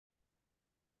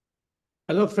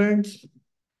Hello, friends.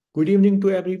 Good evening to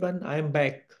everyone. I am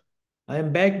back. I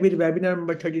am back with webinar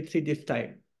number 33 this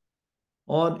time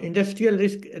on industrial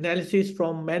risk analysis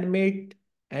from man-made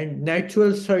and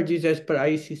natural surges as per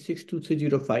IEC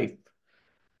 62305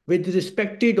 with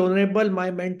respected honorable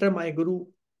my mentor, my guru,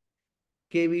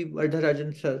 KV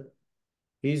Varadharanjan Sir.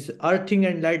 He is earthing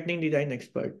and lightning design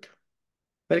expert.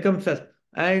 Welcome, sir.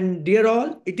 And dear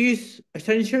all, it is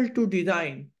essential to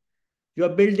design your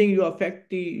building, your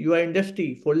factory, your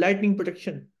industry for lightning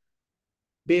protection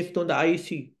based on the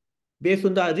IEC, based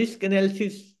on the risk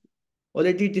analysis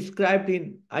already described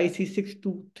in IEC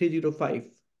 62305.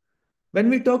 When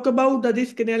we talk about the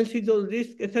risk analysis or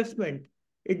risk assessment,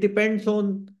 it depends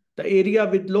on the area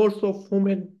with lots of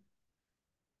human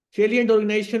salient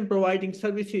organization providing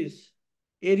services,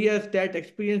 areas that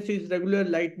experiences regular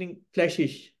lightning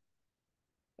flashes,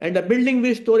 and a building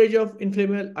with storage of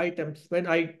inflammable items. When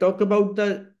I talk about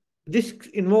the risks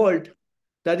involved,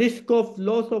 the risk of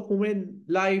loss of human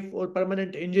life or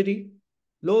permanent injury,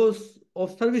 loss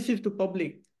of services to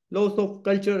public, loss of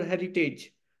cultural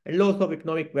heritage, and loss of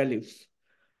economic values.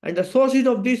 And the sources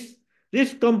of these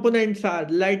risk components are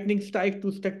lightning strike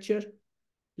to structure,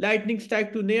 lightning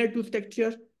strike to near to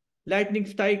structure, lightning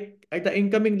strike at the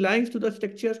incoming lines to the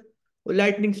structure, or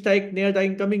lightning strike near the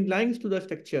incoming lines to the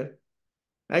structure.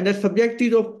 And the subject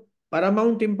is of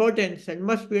paramount importance and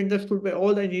must be understood by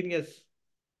all the engineers.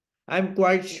 I am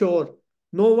quite sure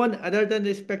no one other than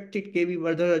respected KV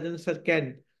Varadharanjan Sir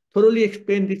can thoroughly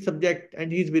explain this subject,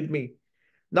 and he is with me.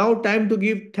 Now time to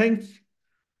give thanks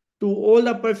to all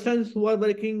the persons who are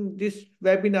working this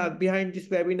webinar, behind this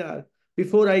webinar,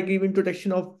 before I give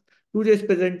introduction of today's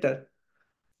presenter.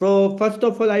 So first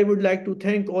of all, I would like to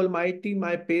thank Almighty,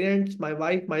 my parents, my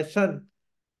wife, my son.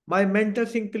 My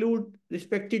mentors include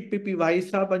respected PP Bhai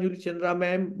Sahab, Anjuli Chandra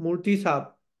ma'am, Murthy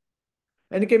Sahab,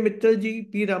 NK Mittal ji,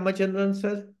 P Ramachandran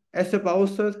sir, SF Rao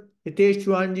sir, Hitesh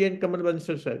Chauhan ji, and Kamal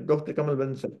Bansal sir, Dr. Kamal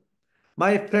Bansal.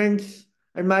 My friends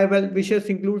and my well wishers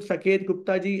include Saket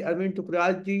Gupta ji, Arvind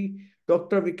Tukral ji,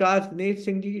 Dr. Vikas Neet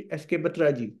Singh ji, SK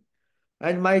Batra ji,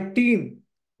 and my team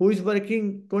who is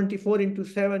working 24 into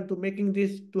 7 to making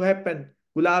this to happen,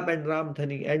 Gulab and Ram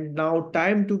Dhani. And now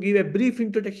time to give a brief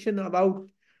introduction about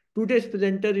today's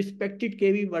presenter, respected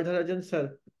KV Varadharanjan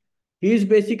Sir. He is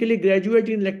basically graduate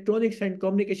in electronics and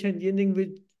communication engineering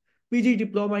with PG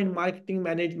diploma in marketing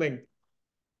management.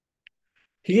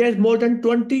 He has more than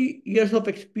 20 years of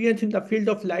experience in the field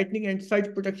of lightning and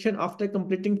surge protection after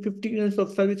completing 15 years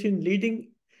of service in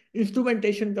leading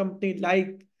instrumentation companies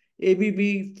like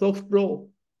ABB, Foxbro,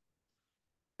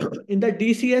 in the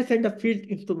DCS and the field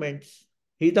instruments.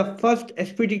 He is the first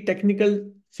SPD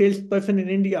technical salesperson in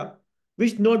India,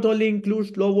 which not only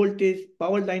includes low voltage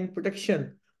power line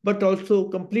protection, but also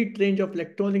complete range of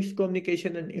electronics,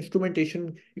 communication, and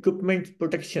instrumentation equipment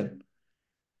protection.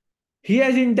 He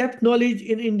has in-depth knowledge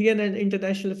in Indian and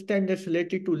international standards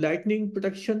related to lightning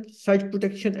protection, surge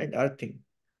protection, and earthing.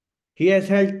 He has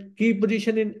held key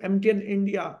position in MTN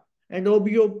India and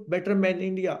OBO Betterman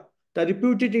India, the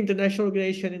reputed international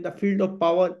organization in the field of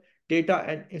power, data,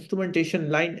 and instrumentation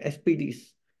line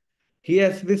SPDs. He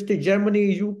has visited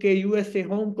Germany, UK, USA,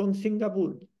 Hong Kong,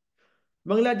 Singapore,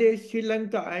 Bangladesh, Sri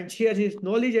Lanka, and shares his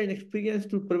knowledge and experience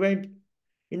to prevent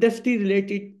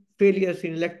industry-related failures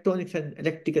in electronics and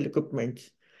electrical equipment.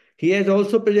 He has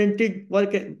also presently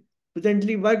worked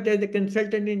as a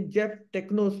consultant in Jeff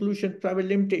Techno Solutions Private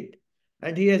Limited,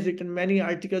 and he has written many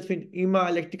articles in IMA,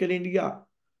 Electrical India,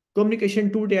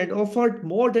 Communication Today, and offered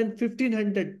more than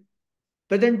 1,500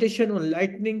 presentation on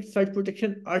lightning, surge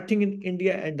protection, earthing in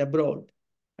India and abroad.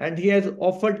 And he has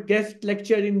offered guest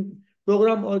lecture in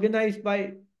program organized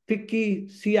by FICCI,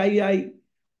 CII,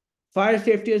 Fire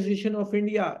Safety Association of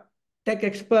India, Tech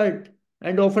Expert,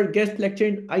 and offered guest lecture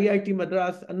in IIT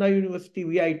Madras, Anna University,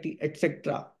 VIT,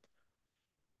 etc.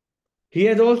 He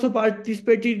has also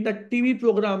participated in the TV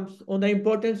programs on the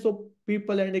importance of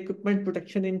people and equipment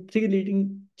protection in three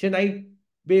leading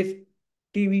Chennai-based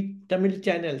TV Tamil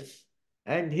channels.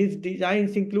 And his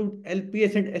designs include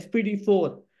LPS and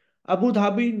SPD4, Abu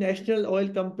Dhabi National Oil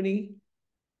Company,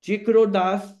 Jikro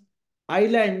Das,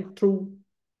 Island through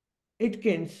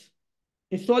Itkins,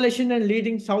 installation and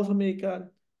leading South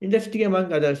American industry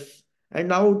among others. And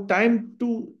now time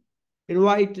to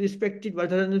invite respected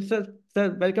Varadharanjan sir.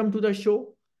 Sir, welcome to the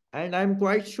show. And I'm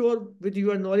quite sure with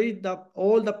your knowledge that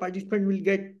all the participants will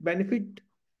get benefit.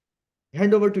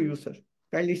 Hand over to you, sir.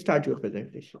 Kindly start your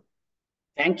presentation.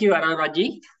 Thank you,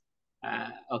 Araraji.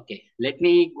 Okay, let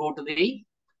me go to the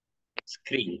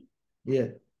screen. Yeah.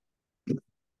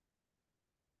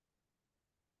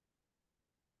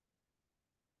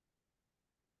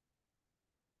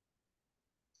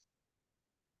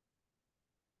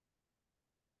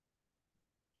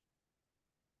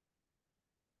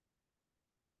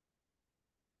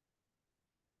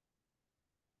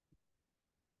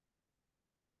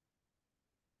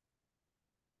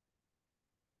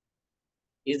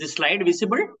 Is the slide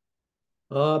visible?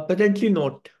 Presently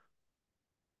not.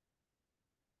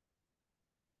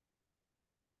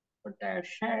 But I have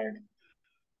shared.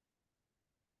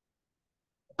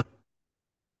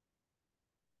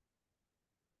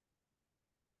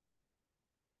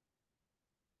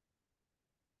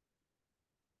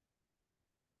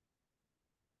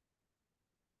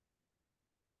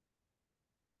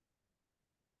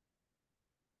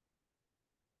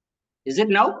 Is it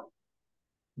now?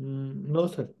 No,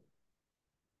 sir.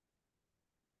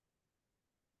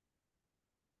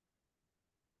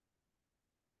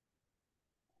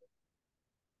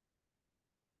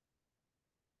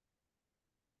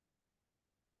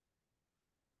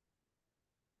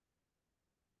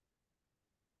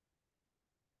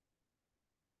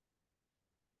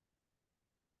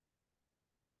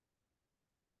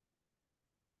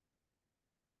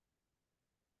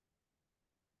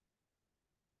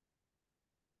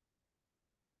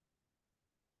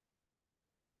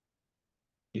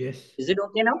 Yes. Is it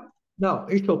okay now? No,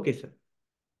 it's okay, sir.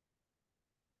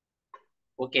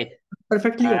 Okay.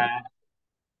 Perfectly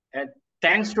okay.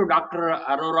 Thanks to Dr.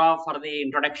 Arora for the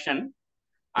introduction,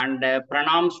 and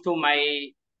pranams to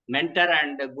my mentor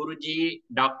and Guruji,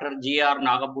 Dr. G.R.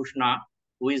 Nagabhushna,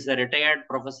 who is a retired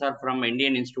professor from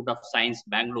Indian Institute of Science,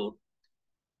 Bangalore,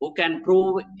 who can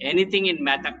prove anything in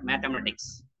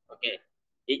mathematics. Okay,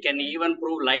 he can even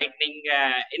prove lightning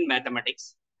in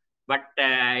mathematics, but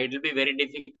it will be very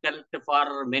difficult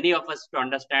for many of us to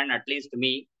understand, at least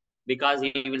me, because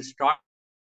he will start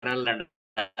and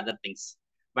other things.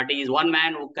 But he is one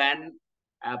man who can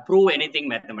prove anything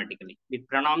mathematically. With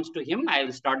pronouns to him, I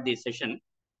will start the session.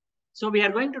 So we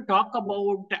are going to talk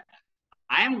about,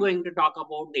 I am going to talk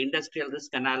about the industrial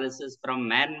risk analysis from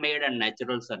man-made and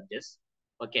natural surges.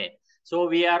 Okay, so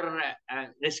we are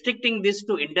restricting this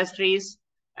to industries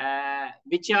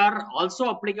which are also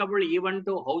applicable even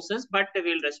to houses, but we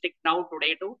will restrict now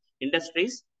today to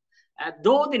industries.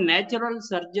 Though the natural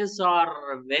surges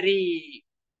are very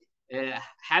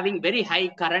having very high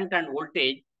current and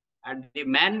voltage, and the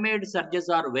man-made surges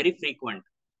are very frequent.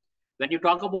 When you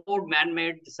talk about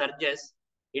man-made surges,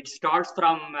 it starts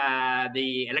from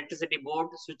the electricity board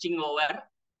switching over,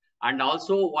 and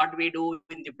also what we do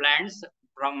in the plants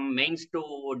from mains to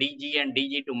DG and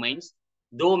DG to mains.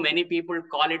 Though many people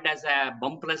call it as a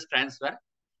bumpless transfer,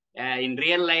 in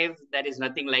real life, there is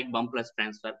nothing like bumpless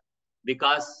transfer,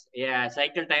 because a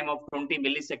cycle time of 20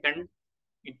 milliseconds,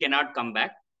 it cannot come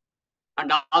back.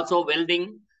 And also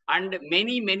welding and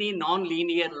many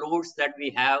non-linear loads that we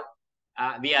have,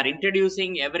 we are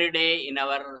introducing every day in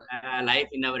our life,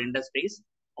 in our industries.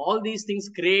 All these things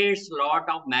creates a lot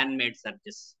of man-made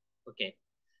surges. Okay.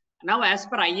 Now, as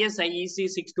per IEC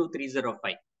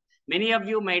 62305, many of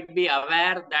you might be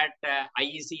aware that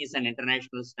IEC is an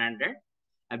international standard.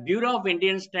 A Bureau of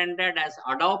Indian Standard has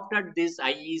adopted this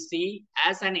IEC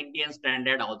as an Indian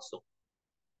standard also.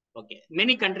 Okay,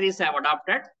 many countries have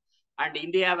adopted, and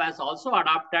India has also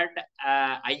adopted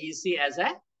IEC as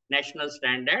a national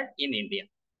standard in India.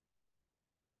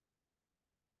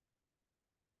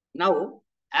 Now,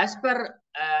 as per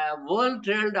World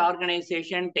Trade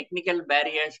Organization technical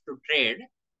barriers to trade,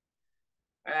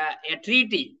 a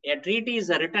treaty is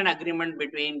a written agreement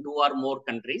between two or more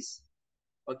countries.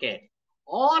 Okay,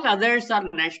 all others are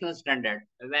national standard.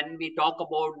 When we talk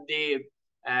about the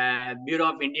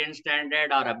Bureau of Indian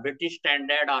Standard or a British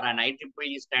standard or an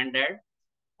IEEE standard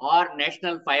or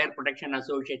National Fire Protection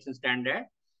Association standard,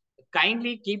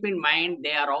 kindly keep in mind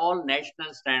they are all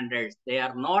national standards. They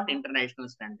are not international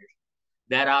standards.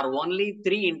 There are only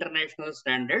 3 international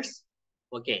standards.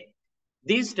 Okay,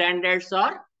 these standards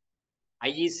are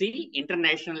IEC,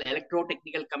 International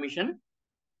Electrotechnical Commission,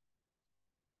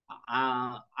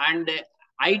 and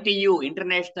ITU,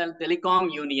 International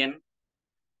Telecom Union,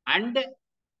 and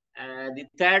the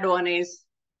third one is,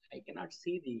 I cannot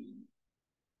see the,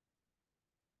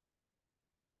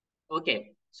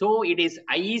 okay, so it is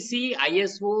IEC,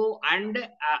 ISO, and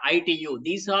ITU.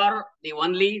 These are the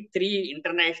only 3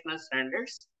 international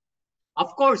standards.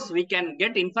 Of course, we can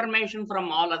get information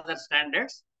from all other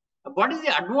standards. What is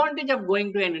the advantage of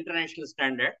going to an international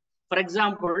standard? For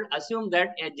example, assume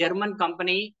that a German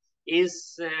company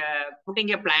is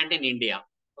putting a plant in India.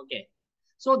 Okay,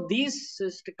 so these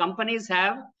companies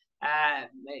have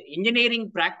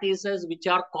engineering practices which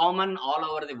are common all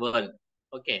over the world.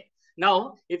 Okay,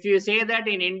 now if you say that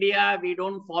in India we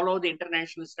don't follow the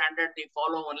international standard, we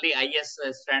follow only IS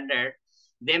standard,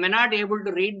 they may not be able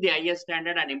to read the IS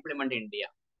standard and implement India.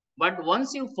 But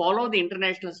once you follow the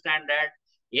international standard,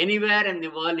 anywhere in the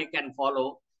world you can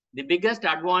follow. The biggest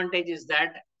advantage is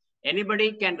that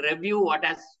anybody can review what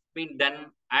has been done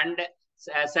and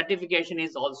certification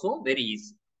is also very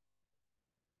easy.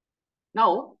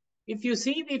 Now, if you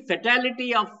see the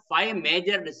fatality of 5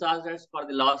 major disasters for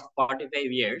the last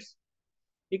 45 years,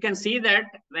 you can see that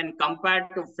when compared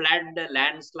to flood,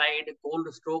 landslide,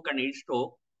 cold stroke, and heat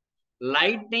stroke,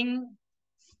 lightning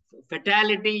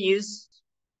fatality is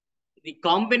the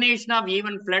combination of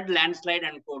even flood, landslide,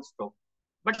 and cold stroke.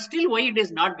 But still, why it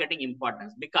is not getting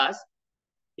importance? Because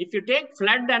if you take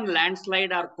flood and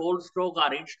landslide or cold stroke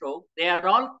or heat stroke, they are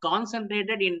all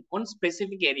concentrated in one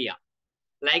specific area,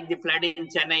 like the flood in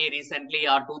Chennai recently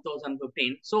or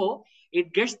 2015. So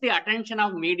it gets the attention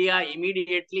of media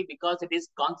immediately because it is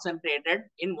concentrated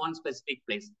in one specific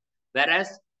place.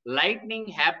 Whereas lightning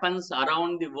happens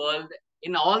around the world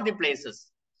in all the places.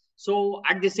 So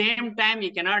at the same time,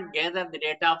 you cannot gather the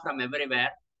data from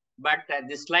everywhere. But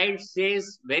the slide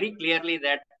says very clearly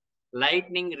that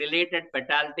lightning related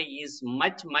fatality is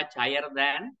much, much higher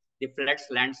than the floods,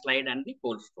 landslide, and the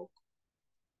cold stroke.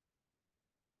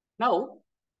 Now,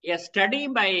 a study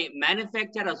by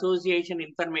Manufacturer Association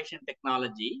Information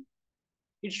Technology,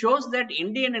 it shows that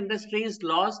Indian industries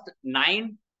lost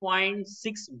 9.6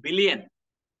 billion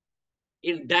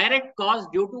in direct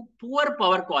cost due to poor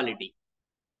power quality,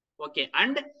 okay,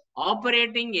 and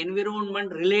operating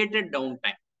environment related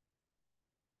downtime.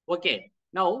 Okay,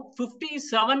 now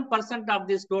 57% of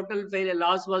this total failure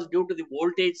loss was due to the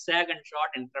voltage sag and short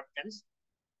interruptions,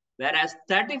 whereas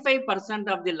 35%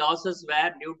 of the losses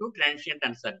were due to transient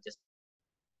and surges.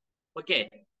 Okay,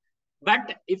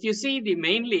 but if you see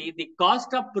mainly the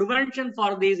cost of prevention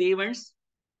for these events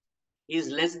is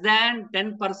less than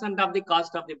 10% of the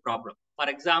cost of the problem. For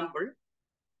example,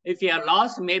 if you have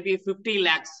lost maybe 50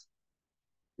 lakhs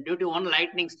due to one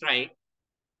lightning strike,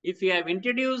 if you have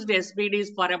introduced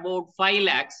SPDs for about 5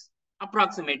 lakhs,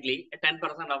 approximately 10%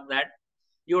 of that,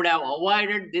 you would have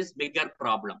avoided this bigger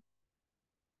problem.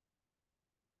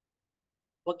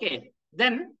 Okay,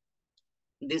 then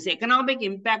this economic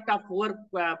impact of poor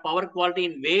power quality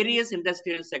in various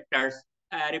industrial sectors,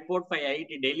 a report by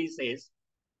IIT Delhi says,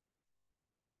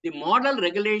 the model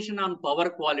regulation on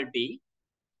power quality,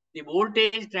 the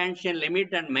voltage transient limit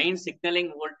and main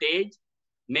signaling voltage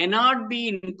may not be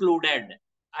included,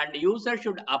 and user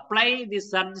should apply the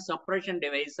surge suppression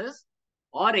devices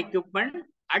or equipment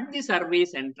at the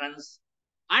service entrance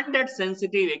and at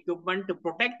sensitive equipment to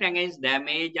protect against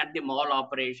damage at the mall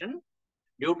operation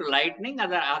due to lightning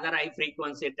or other high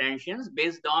frequency tensions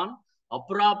based on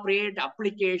appropriate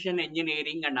application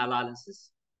engineering and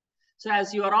analysis. So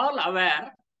as you are all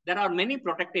aware, there are many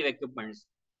protective equipments.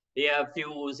 They have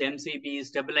fuse, MCB,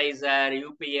 stabilizer,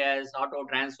 UPS, auto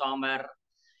transformer,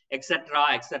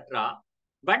 etc., etc.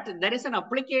 But there is an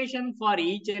application for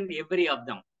each and every of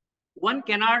them. One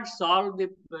cannot solve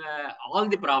all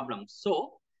the problems.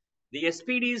 So the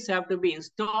SPDs have to be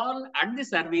installed at the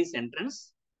service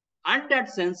entrance and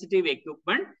at sensitive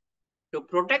equipment to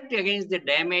protect against the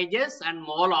damages and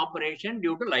mall operation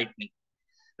due to lightning.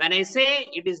 When I say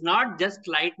it is not just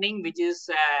lightning, which is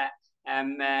a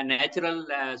natural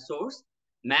source,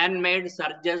 man-made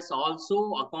surges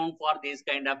also account for these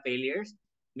kind of failures,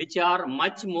 which are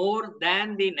much more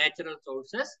than the natural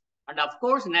sources. And of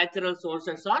course, natural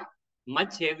sources are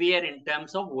much heavier in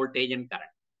terms of voltage and current.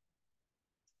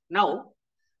 Now,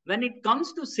 when it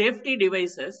comes to safety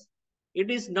devices,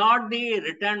 it is not the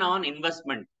return on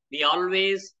investment. We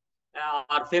always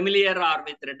are familiar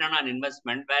with return on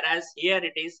investment, whereas here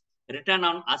it is return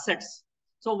on assets.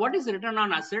 So what is return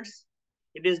on assets?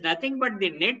 It is nothing but the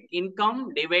net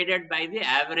income divided by the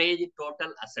average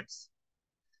total assets.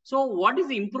 So what is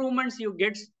the improvements you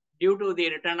get due to the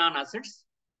return on assets?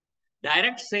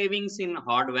 Direct savings in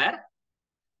hardware,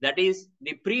 that is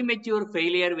the premature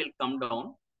failure will come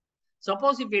down.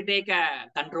 Suppose if you take a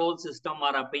control system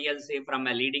or a PLC from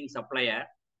a leading supplier,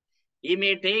 he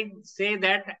may say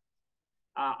that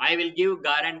I will give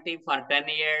guarantee for 10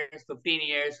 years, 15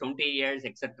 years, 20 years,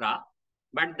 etc.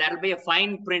 But there will be a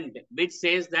fine print which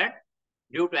says that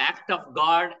due to act of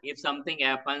God, if something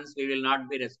happens, we will not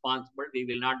be responsible. We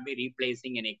will not be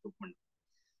replacing any equipment.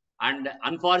 And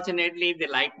unfortunately, the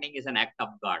lightning is an act of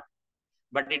God.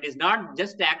 But it is not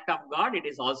just act of God, it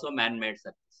is also man-made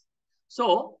service.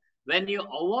 So when you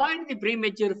avoid the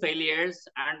premature failures,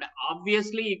 and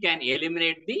obviously you can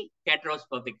eliminate the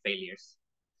catastrophic failures.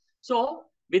 So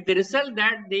with the result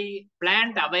that the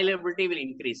plant availability will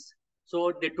increase.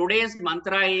 So today's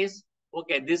mantra is,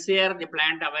 okay, this year the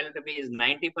plant availability is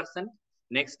 90%.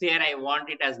 Next year I want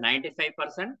it as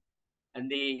 95%. And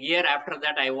the year after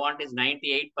that I want is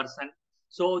 98%.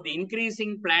 So the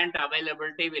increasing plant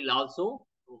availability will also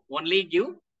only give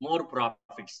more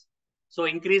profits. So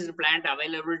increased plant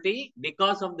availability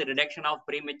because of the reduction of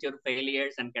premature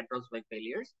failures and catastrophic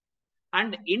failures,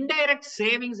 and indirect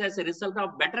savings as a result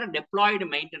of better deployed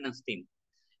maintenance team.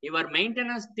 Your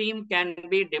maintenance team can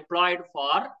be deployed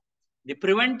for the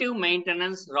preventive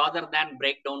maintenance rather than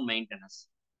breakdown maintenance.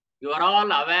 You are all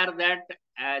aware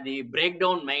that the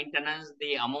breakdown maintenance,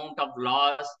 the amount of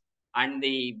loss and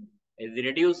the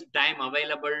reduced time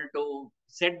available to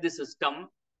set the system,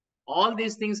 all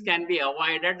these things can be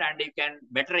avoided and you can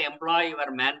better employ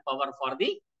your manpower for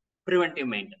the preventive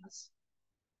maintenance.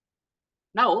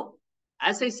 Now,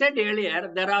 as I said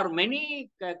earlier, there are many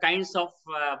kinds of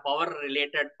power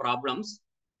related problems.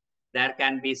 There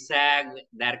can be sag,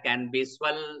 there can be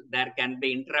swell, there can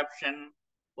be interruption.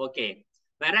 Okay.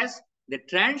 Whereas the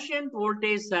transient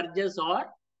voltage surges are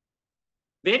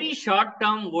very short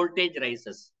term voltage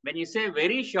rises. When you say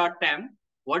very short term,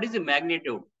 what is the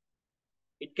magnitude?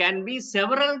 It can be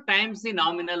several times the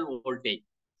nominal voltage.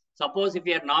 Suppose if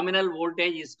your nominal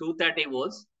voltage is 230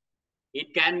 volts,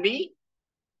 it can be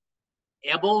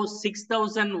above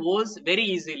 6,000 volts very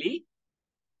easily.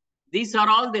 These are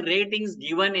all the ratings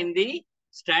given in the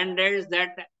standards,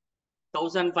 that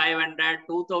 1,500,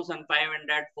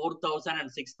 2,500, 4,000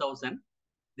 and 6,000.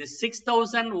 The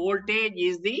 6,000 voltage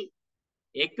is the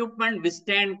equipment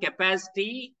withstand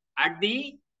capacity at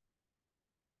the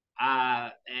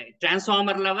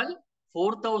transformer level.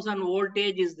 4,000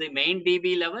 voltage is the main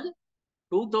dB level.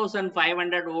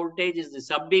 2,500 voltage is the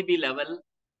sub dB level,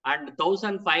 and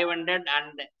 1,500,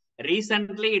 and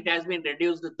recently it has been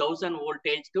reduced to 1,000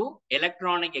 voltage to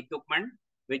electronic equipment,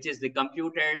 which is the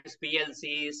computers,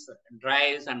 PLCs,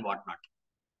 drives and whatnot.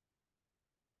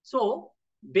 So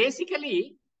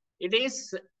basically it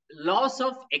is loss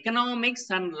of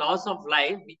economics and loss of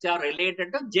life which are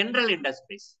related to general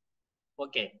industries.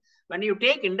 Okay, when you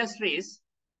take industries,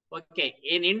 okay,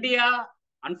 in India,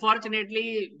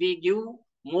 unfortunately, we give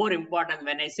more importance.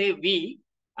 When I say we,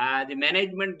 the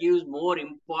management gives more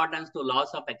importance to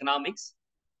loss of economics.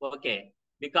 Okay,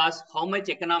 because how much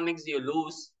economics you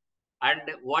lose and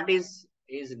what is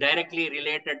directly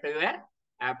related to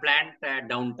your plant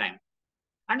downtime.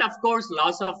 And of course,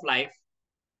 loss of life.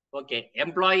 Okay,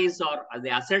 employees are the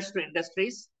assets to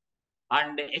industries,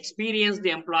 and experienced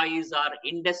employees are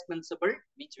indispensable,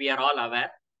 which we are all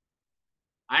aware.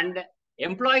 And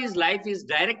employees' life is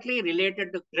directly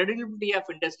related to credibility of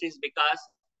industries, because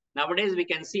nowadays we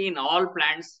can see in all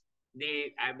plants,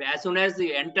 as soon as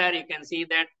you enter, you can see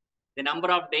that the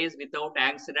number of days without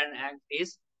accident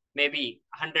is maybe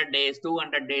 100 days,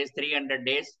 200 days, 300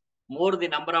 days. More the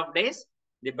number of days,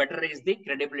 the better is the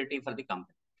credibility for the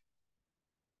company.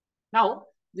 Now,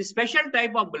 the special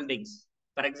type of buildings,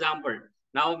 for example,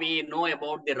 now we know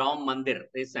about the Ram Mandir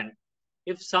recent.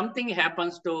 If something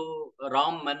happens to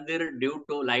Ram Mandir due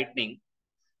to lightning,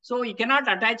 so you cannot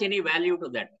attach any value to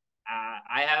that.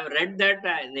 I have read that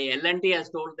the L&T has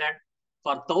told that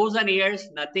for 1,000 years,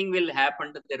 nothing will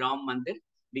happen to the Ram Mandir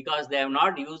because they have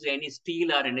not used any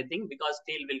steel or anything, because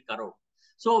steel will corrode.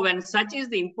 So when such is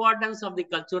the importance of the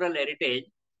cultural heritage,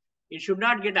 it should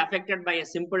not get affected by a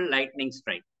simple lightning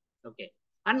strike. Okay.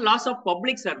 And loss of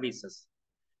public services.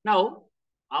 Now,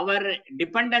 our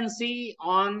dependency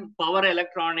on power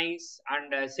electronics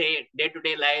and say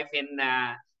day-to-day life in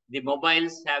the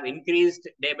mobiles have increased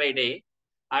day by day.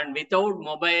 And without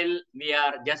mobile, we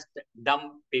are just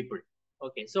dumb people.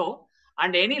 Okay. So,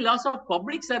 and any loss of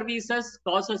public services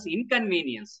causes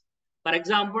inconvenience. For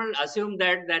example, assume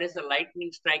that there is a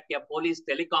lightning strike, a police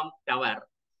telecom tower.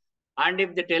 And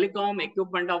if the telecom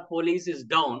equipment of police is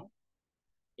down,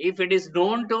 if it is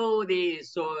known to the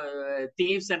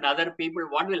thieves and other people,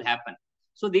 what will happen?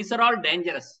 So these are all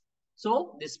dangerous.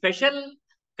 So the special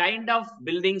kind of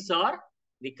buildings are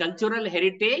the cultural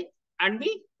heritage and the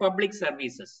public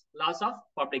services, loss of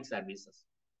public services.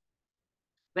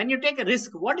 When you take a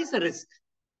risk, what is a risk?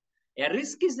 A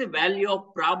risk is the value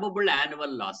of probable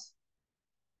annual loss.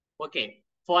 Okay.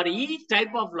 For each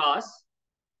type of loss,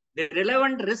 the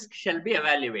relevant risk shall be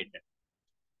evaluated.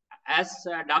 As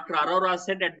Dr. Arora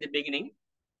said at the beginning,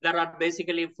 there are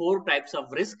basically 4 types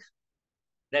of risk.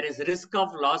 There is risk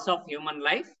of loss of human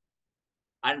life,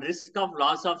 and risk of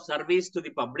loss of service to the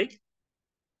public,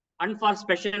 and for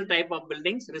special type of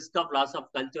buildings, risk of loss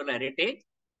of cultural heritage,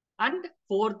 and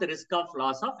 4th, risk of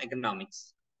loss of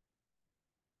economics.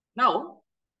 Now,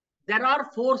 there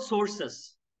are 4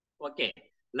 sources. Okay,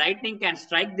 lightning can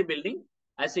strike the building.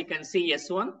 As you can see,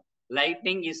 S1,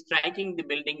 lightning is striking the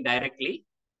building directly.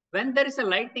 When there is a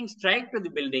lightning strike to the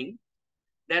building,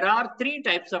 there are 3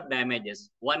 types of damages.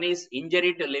 One is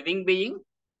injury to living being,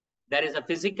 there is a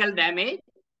physical damage,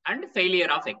 and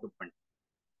failure of equipment.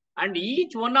 And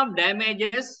each one of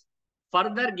damages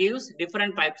further gives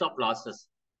different types of losses.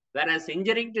 Whereas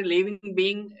injury to living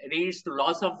being leads to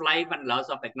loss of life and loss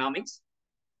of economics.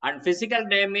 And physical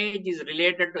damage is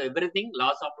related to everything,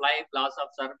 loss of life, loss of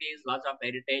service, loss of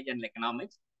heritage and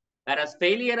economics. Whereas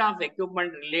failure of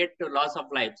equipment relate to loss of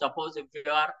life. Suppose if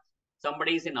you are,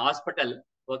 somebody is in hospital,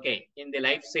 okay, in the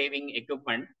life-saving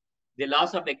equipment, the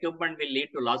loss of equipment will lead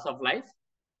to loss of life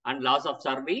and loss of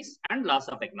service and loss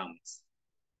of economics.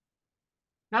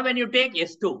 Now, when you take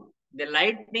S2, the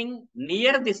lightning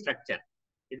near the structure,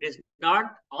 it is not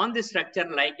on the structure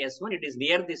like S1, it is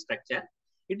near the structure.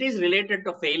 It is related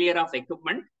to failure of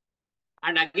equipment.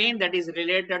 And again, that is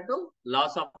related to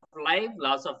loss of life,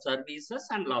 loss of services,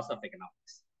 and loss of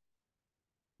economics.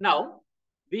 Now,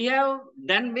 we have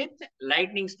done with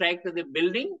lightning strike to the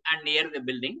building and near the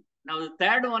building. Now, the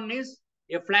third one is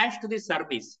a flash to the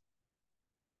service.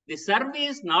 The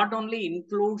service not only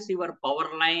includes your power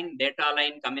line, data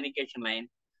line, communication line,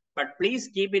 but please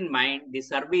keep in mind the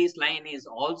service line is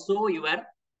also your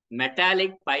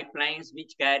metallic pipelines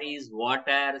which carries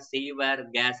water, sewer,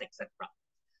 gas, etc.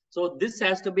 So this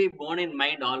has to be borne in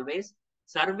mind always.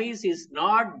 Service is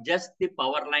not just the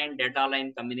power line, data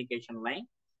line, communication line.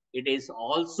 It is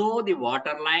also the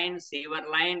water line, sewer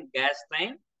line, gas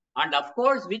line, and of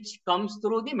course, which comes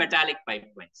through the metallic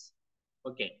pipelines.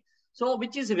 Okay. So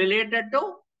which is related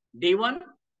to D1,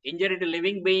 injury to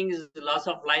living beings, loss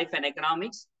of life and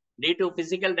economics. D2,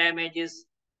 physical damages,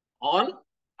 all,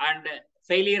 and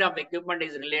failure of equipment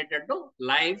is related to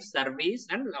life, service,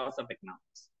 and loss of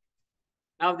economics.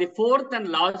 Now, the fourth and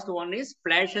last one is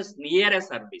flashes near a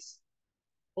service.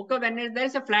 Okay, when there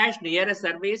is a flash near a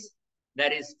service,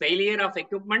 there is failure of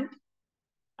equipment,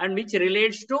 and which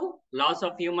relates to loss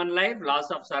of human life, loss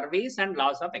of service, and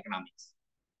loss of economics.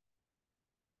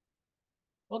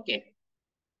 Okay.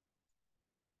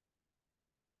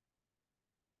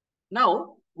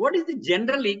 Now, what is the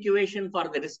general equation for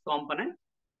the risk component?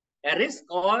 A risk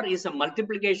R is a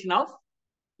multiplication of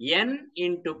N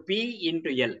into P into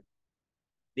L.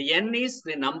 The N is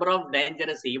the number of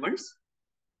dangerous events.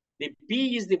 The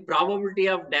P is the probability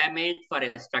of damage for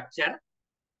a structure.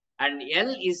 And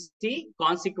L is the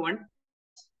consequent.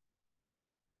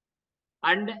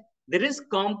 And the risk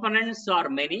components are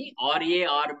many: RA,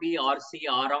 RB, RC,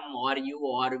 RM, RU,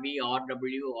 RV,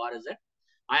 RW, RZ.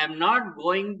 I am not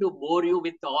going to bore you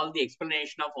with all the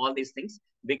explanation of all these things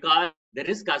because the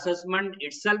risk assessment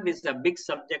itself is a big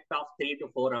subject of 3 to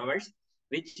 4 hours,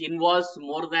 which involves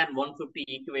more than 150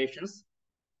 equations.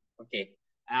 Okay.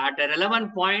 At a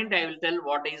relevant point, I will tell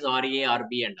what is RA,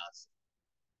 RB, and RC.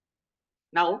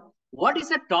 Now, what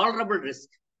is a tolerable risk?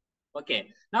 Okay.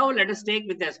 Now, let us take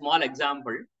with a small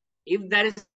example. If there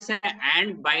is an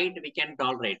ant bite, we can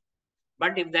tolerate.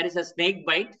 But if there is a snake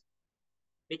bite,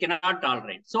 we cannot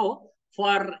tolerate. So,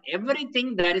 for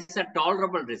everything, there is a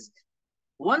tolerable risk.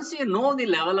 Once you know the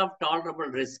level of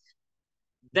tolerable risk,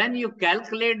 then you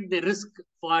calculate the risk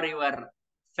for your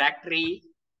factory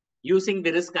using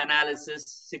the risk analysis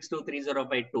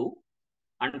 623052.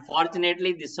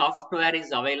 Unfortunately, the software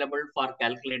is available for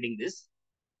calculating this.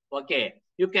 Okay,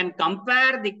 you can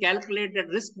compare the calculated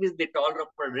risk with the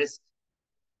tolerable risk.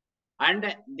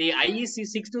 And the IEC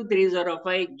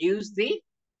 62305 gives the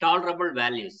tolerable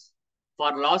values.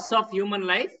 For loss of human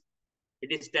life,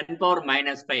 it is 10 power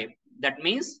minus 5. That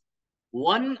means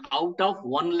 1 out of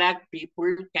 1 lakh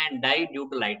people can die due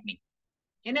to lightning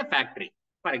in a factory,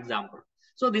 for example.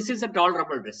 So this is a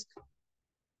tolerable risk.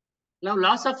 Now,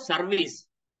 loss of service,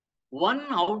 1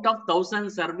 out of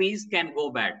 1,000 service can go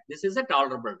bad. This is a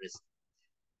tolerable risk.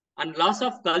 And loss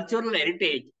of cultural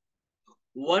heritage,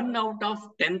 1 out of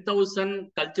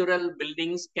 10,000 cultural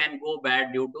buildings can go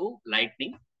bad due to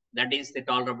lightning. That is the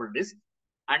tolerable risk.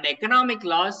 And economic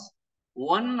loss,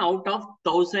 1 out of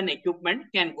 1,000 equipment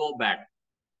can go bad.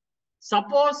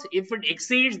 Suppose if it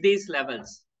exceeds these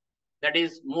levels, that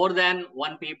is more than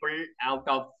 1 people out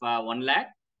of 1 lakh,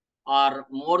 or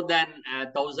more than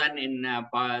 1,000 in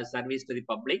service to the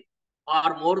public,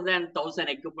 or more than 1,000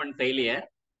 equipment failure,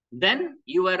 then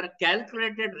your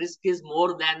calculated risk is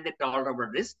more than the tolerable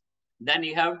risk. Then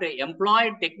you have to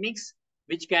employ techniques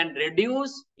which can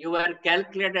reduce your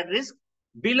calculated risk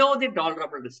below the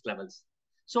tolerable risk levels.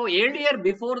 So earlier,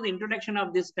 before the introduction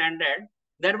of this standard,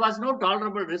 there was no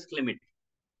tolerable risk limit.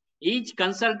 Each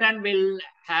consultant will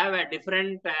have a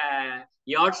different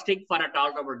yardstick for a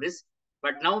tolerable risk.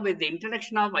 But now with the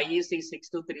introduction of IEC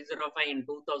 62305 in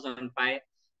 2005,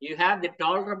 you have the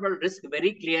tolerable risk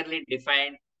very clearly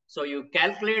defined. So you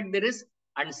calculate the risk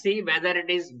and see whether it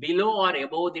is below or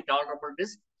above the tolerable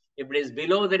risk. If it is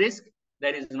below the risk,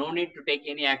 there is no need to take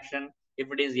any action. If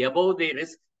it is above the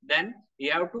risk, then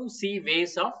you have to see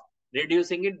ways of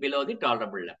reducing it below the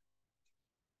tolerable level.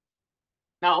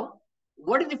 Now,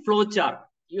 what is the flow chart?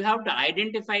 You have to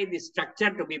identify the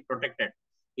structure to be protected.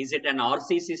 Is it an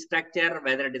RCC structure,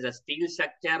 whether it is a steel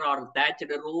structure or thatched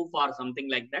roof or something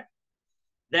like that?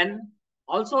 Then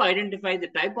also identify the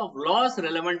type of loss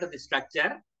relevant to the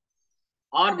structure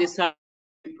or the surface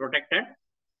to be protected,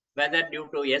 whether due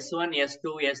to S1,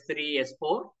 S2, S3,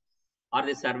 S4 or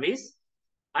the service.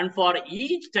 And for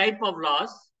each type of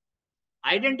loss,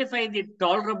 identify the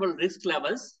tolerable risk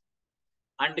levels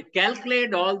and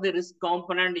calculate all the risk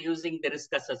component using the risk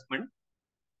assessment.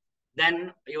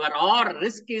 Then your R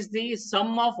risk is the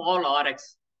sum of all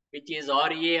Rx, which is RA,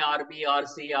 RB,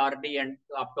 RC, RD, and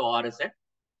up to RZ.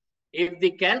 If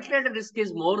the calculated risk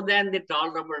is more than the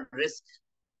tolerable risk,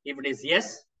 if it is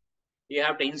yes, you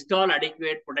have to install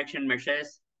adequate protection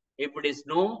measures. If it is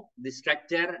no, the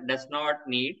structure does not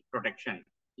need protection.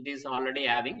 It is already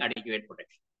having adequate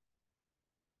protection.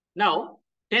 Now,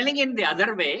 telling in the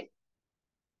other way,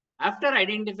 after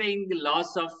identifying the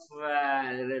loss of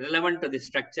relevant to the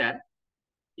structure,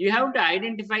 you have to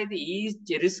identify the each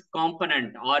risk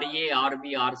component, RA,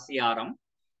 RB, RC, RM.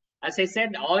 As I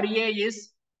said, RA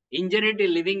is injury to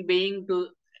living being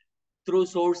through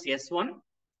source S1,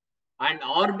 and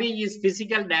RB is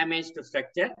physical damage to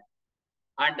structure,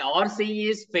 and RC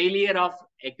is failure of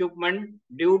equipment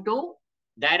due to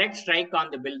direct strike on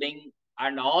the building,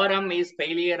 and RM is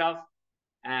failure of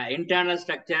internal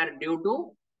structure due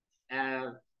to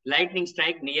lightning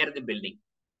strike near the building.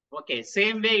 Okay,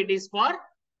 same way it is for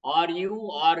RU,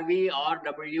 RV,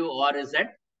 RW, RZ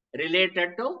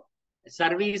related to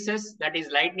services, that is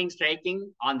lightning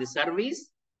striking on the service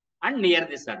and near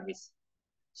the service.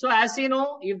 So as you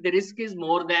know, if the risk is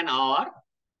more than R,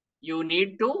 you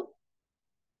need to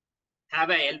have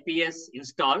a LPS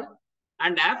installed.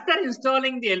 And after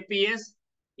installing the LPS,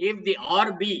 if the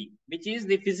RB, which is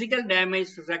the physical damage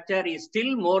structure, is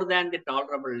still more than the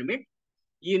tolerable limit,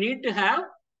 you need to have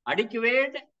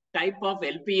adequate type of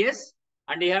LPS,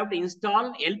 and you have to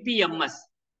install LPMS,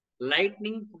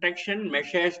 lightning protection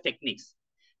measures techniques.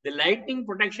 The lightning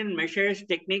protection measures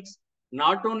techniques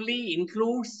not only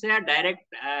includes a direct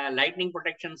lightning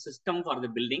protection system for the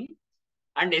building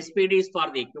and SPDs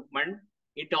for the equipment,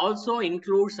 it also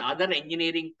includes other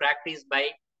engineering practice by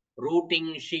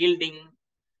routing, shielding,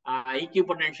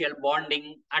 equipotential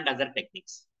bonding, and other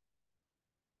techniques.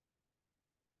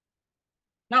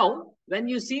 Now, when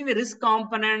you see the risk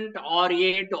component RA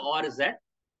to RZ,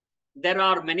 there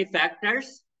are many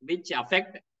factors which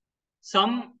affect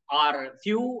some or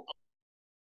few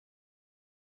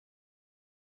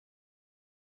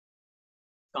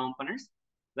components,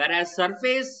 whereas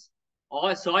surface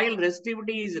or soil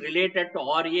resistivity is related to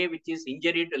RA, which is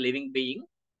injury to living being,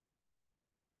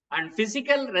 and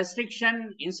physical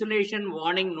restriction, insulation,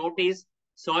 warning, notice,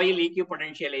 soil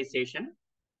equipotentialization.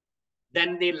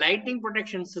 Then the lighting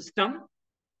protection system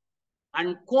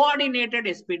and coordinated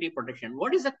SPD protection.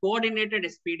 What is a coordinated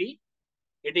SPD?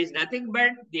 It is nothing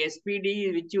but the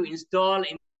SPD which you install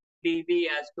in DB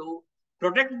as to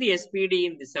protect the SPD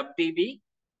in the sub DB,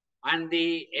 and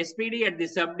the SPD at the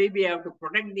sub DB have to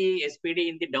protect the SPD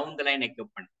in the down the line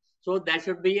equipment. So there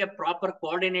should be a proper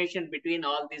coordination between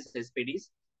all these SPDs,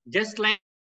 just like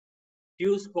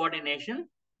fuse coordination.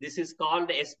 This is called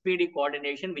SPD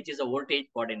coordination, which is a voltage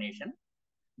coordination.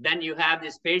 Then you have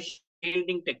the space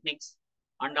shielding techniques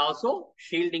and also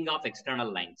shielding of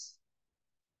external lines.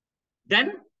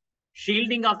 Then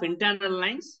shielding of internal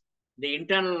lines. The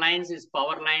internal lines is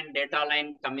power line, data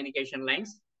line, communication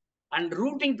lines, and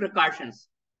routing precautions.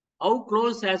 How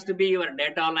close has to be your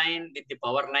data line with the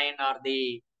power line or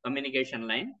the communication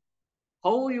line?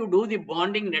 How you do the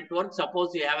bonding network?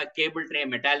 Suppose you have a cable tray,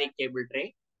 metallic cable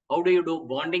tray. How do you do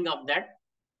bonding of that?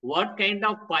 What kind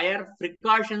of fire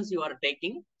precautions you are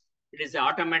taking? It is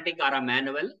automatic or a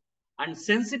manual, and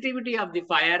sensitivity of the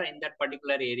fire in that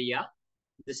particular area.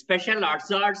 The special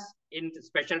hazards in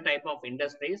special type of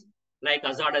industries like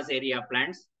hazardous area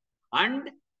plants, and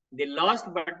the last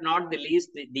but not the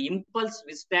least, the impulse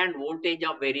withstand voltage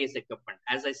of various equipment.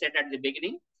 As I said at the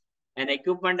beginning, an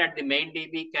equipment at the main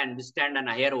DB can withstand a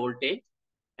higher voltage.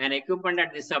 An equipment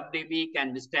at the sub DB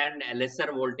can withstand a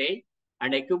lesser voltage.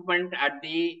 And equipment at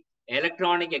the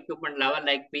electronic equipment level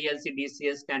like PLC,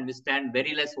 DCS can withstand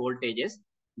very less voltages,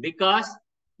 because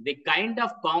the kind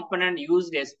of component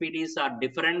used SPDs are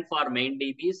different for main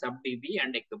DB, sub DB,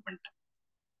 and equipment.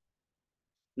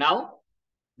 Now,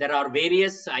 there are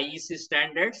various IEC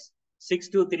standards.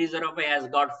 62305 has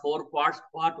got 4 parts,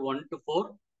 part 1 to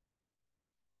 4.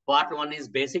 Part 1 is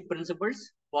basic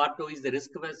principles. Part 2 is the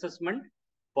risk assessment.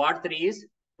 Part 3 is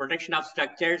protection of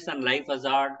structures and life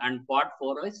hazard. And part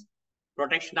 4 is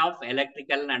protection of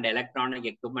electrical and electronic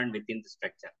equipment within the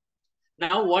structure.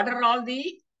 Now, what are all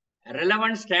the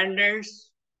relevant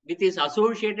standards which is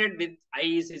associated with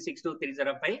IEC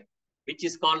 62305, which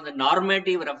is called the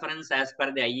normative reference as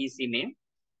per the IEC name.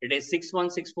 It is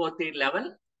 61643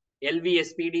 level,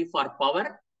 LVSPD for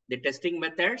power, the testing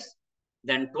methods,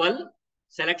 then 12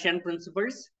 selection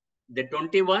principles, the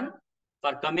 21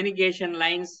 for communication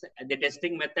lines, the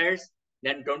testing methods,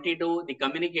 then 22 the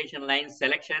communication lines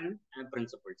selection and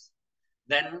principles.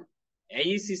 Then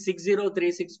IEC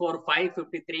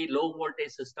 60364-553 low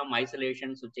voltage system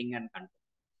isolation, switching and control.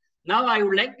 Now I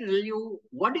would like to tell you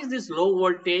what is this low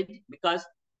voltage, because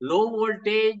low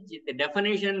voltage, the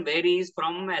definition varies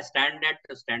from a standard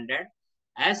to standard.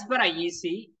 As per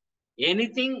IEC,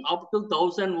 anything up to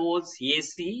 1000 volts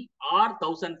AC or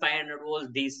 1500 volts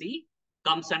DC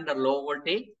comes under low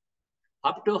voltage.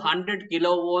 Up to 100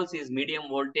 kilovolts is medium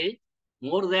voltage.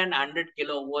 More than 100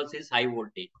 kilovolts is high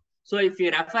voltage. So if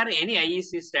you refer any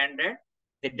IEC standard,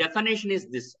 the definition is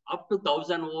this: up to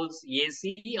 1000 volts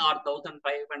AC or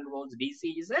 1500 volts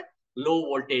DC is a low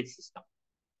voltage system.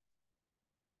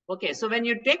 Okay, so when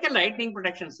you take a lightning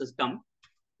protection system,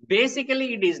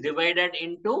 basically it is divided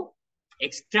into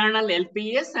external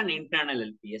LPS and internal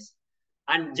LPS.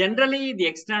 And generally the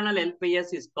external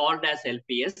LPS is called as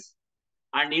LPS.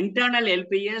 And internal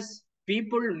LPS,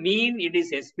 people mean it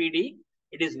is SPD.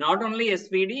 It is not only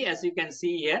SPD, as you can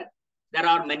see here, there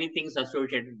are many things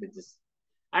associated with this.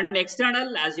 And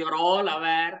external, as you are all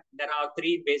aware, there are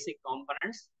three basic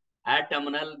components: air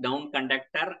terminal, down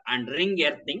conductor, and ring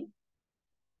earthing.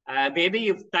 Maybe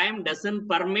if time doesn't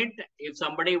permit, if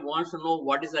somebody wants to know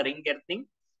what is a ring earthing,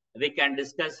 we can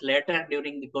discuss later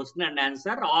during the question and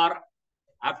answer, or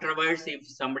afterwards if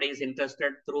somebody is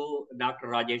interested through Dr.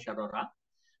 Rajesh Arora.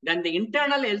 Then the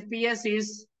internal LPS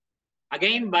is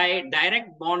again by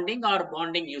direct bonding or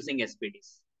bonding using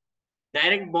SPDs.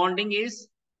 Direct bonding is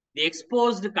the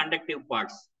exposed conductive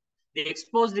parts. The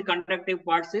exposed conductive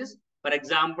parts is, for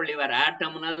example, your air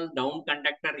terminal, down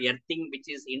conductor, earthing, which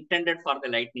is intended for the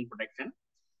lightning protection,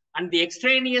 and the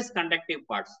extraneous conductive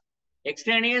parts.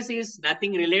 Extraneous is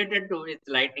nothing related to its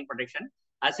lightning protection.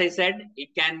 As I said,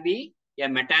 it can be a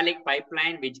metallic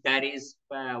pipeline which carries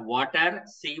water,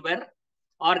 sewer,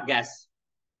 or gas.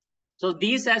 So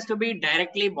these has to be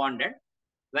directly bonded.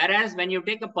 Whereas when you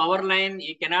take a power line,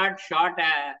 you cannot short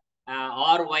a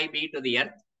RYB to the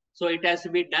earth. So it has to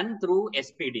be done through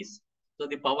SPDs. So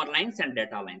the power lines and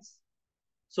data lines.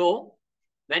 So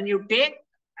when you take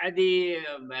the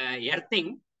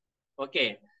earthing,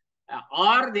 okay,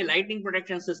 or the lightning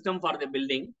protection system for the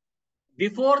building,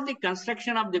 before the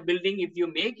construction of the building, if you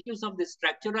make use of the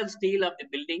structural steel of the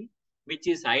building, which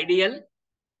is ideal,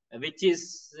 which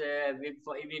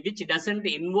doesn't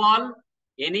involve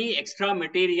any extra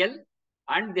material,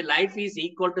 and the life is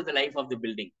equal to the life of the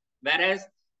building. Whereas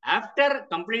after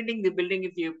completing the building,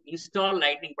 if you install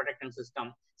lightning protection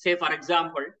system, say for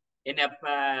example, in a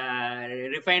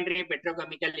refinery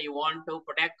petrochemical, you want to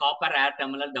put a copper air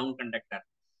terminal down conductor.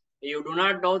 You do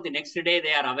not know the next day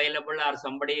they are available or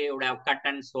somebody would have cut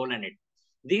and stolen it.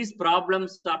 These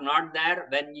problems are not there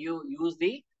when you use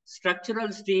the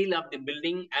structural steel of the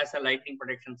building as a lightning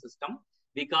protection system,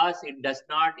 because it does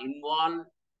not involve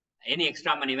any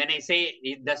extra money. When I say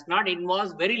it does not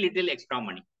involve very little extra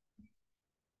money.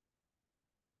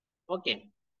 Okay.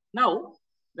 Now,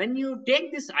 when you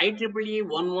take this IEEE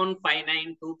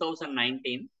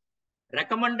 1159/2019,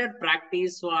 recommended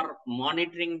practice for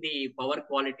monitoring the power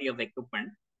quality of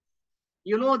equipment,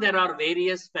 you know, there are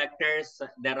various factors.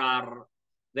 There are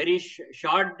very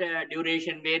short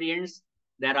duration variants.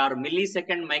 There are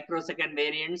millisecond, microsecond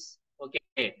variants.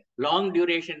 Okay, long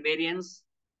duration variants.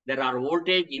 There are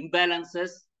voltage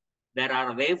imbalances. There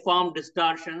are waveform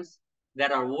distortions.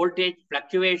 There are voltage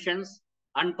fluctuations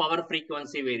and power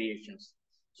frequency variations.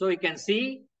 So you can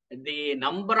see the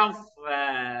number of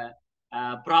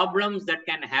problems that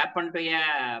can happen to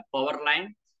a power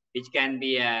line, which can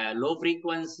be a low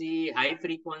frequency, high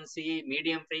frequency,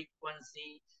 medium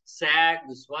frequency, sag,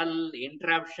 swell,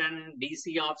 interruption,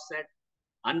 DC offset,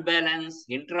 unbalance,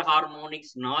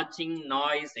 interharmonics, notching,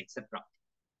 noise, etc.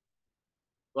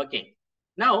 Okay.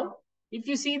 Now, if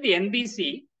you see the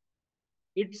NBC,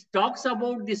 it talks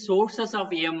about the sources of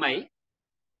EMI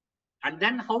and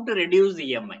then how to reduce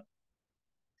the EMI.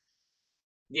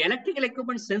 The electrical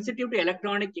equipment sensitive to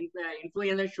electronic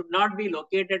influence should not be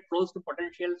located close to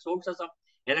potential sources of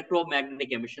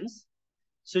electromagnetic emissions.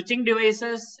 Switching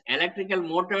devices, electrical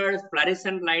motors,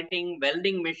 fluorescent lighting,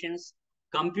 welding machines,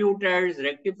 computers,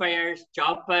 rectifiers,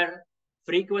 chopper,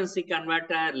 frequency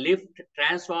converter, lift,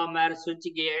 transformer, switch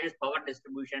gears, power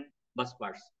distribution, bus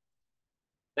bars.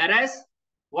 Whereas,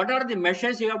 what are the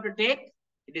measures you have to take?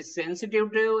 It is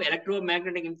sensitive to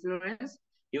electromagnetic influence.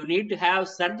 You need to have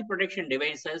surge protection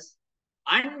devices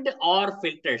and or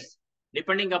filters.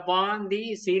 Depending upon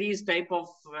the series type of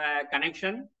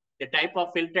connection, the type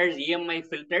of filters, EMI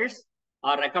filters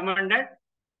are recommended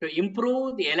to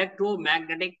improve the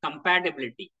electromagnetic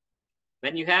compatibility.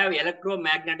 When you have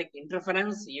electromagnetic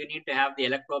interference, you need to have the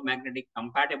electromagnetic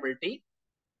compatibility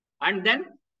and then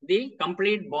the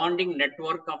complete bonding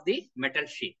network of the metal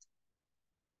sheet.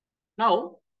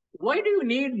 Now, why do you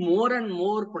need more and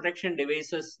more protection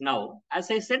devices now?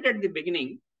 As I said at the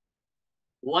beginning,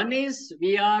 one is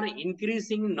we are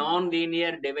increasing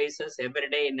non-linear devices every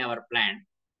day in our plant.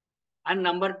 And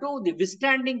number two, the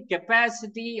withstanding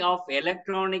capacity of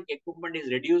electronic equipment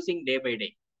is reducing day by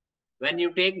day. When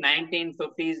you take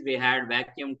 1950s, we had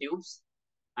vacuum tubes,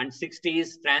 and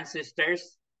 60s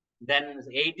transistors, then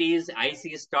 80s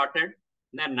IC started,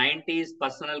 then 90s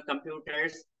personal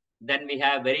computers, then we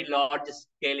have very large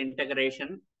scale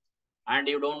integration, and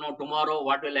you don't know tomorrow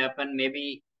what will happen.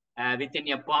 Maybe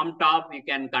within a palm top, you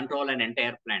can control an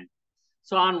entire plant.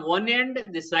 So on one end,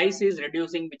 the size is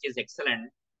reducing, which is excellent.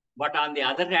 But on the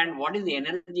other hand, what is the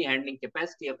energy handling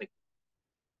capacity of it?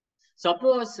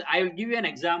 Suppose I will give you an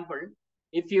example.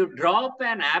 If you drop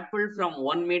an apple from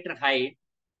 1 meter height,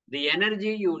 the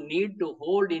energy you need to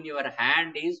hold in your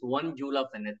hand is 1 joule of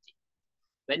energy.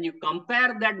 When you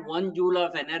compare that 1 joule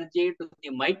of energy to the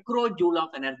microjoule of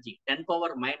energy, 10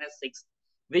 power minus 6,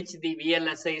 which the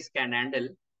VLSIs can handle,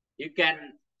 you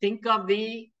can think of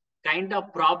the kind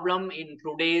of problem in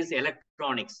today's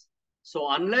electronics.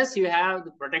 So unless you have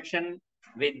the protection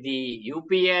with the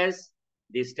UPS,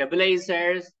 the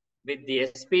stabilizers, with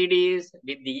the SPDs,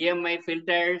 with the EMI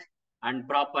filters, and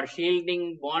proper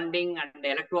shielding, bonding, and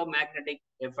electromagnetic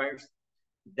efforts,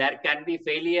 there can be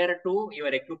failure to your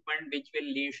equipment, which will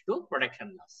lead to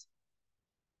production loss.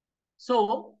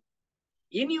 So,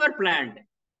 in your plant,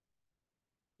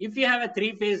 if you have a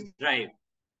three-phase drive,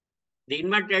 the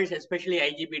inverters, especially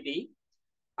IGBT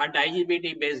and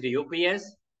IGBT-based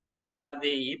UPS,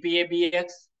 the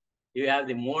EPA-BX, you have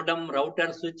the modem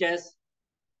router switches,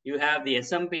 you have the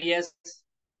SMPS,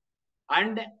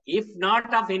 and if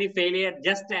not of any failure,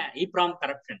 just EEPROM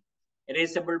corruption,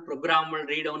 erasable programmable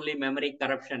read-only memory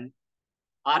corruption,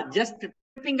 or just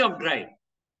tripping of drive.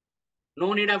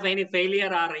 No need of any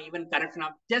failure or even correction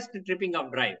of just tripping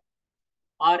of drive,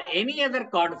 or any other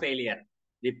card failure,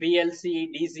 the PLC,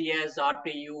 DCS,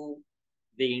 RTU,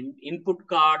 the input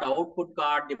card, output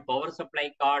card, the power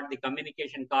supply card, the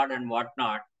communication card, and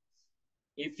whatnot.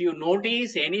 If you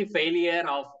notice any failure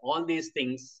of all these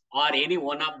things or any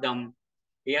one of them,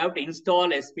 you have to install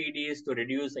SPDs to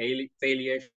reduce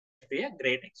failures to a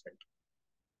great extent.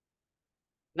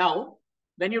 Now,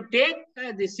 when you take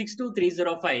the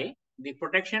 62305, the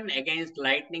protection against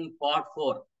lightning part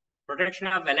 4, protection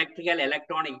of electrical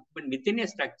electronic equipment within a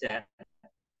structure,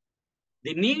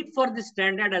 the need for this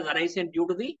standard has arisen due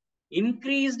to the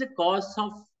increased cost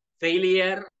of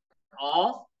failure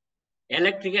of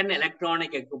electrical and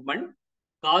electronic equipment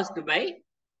caused by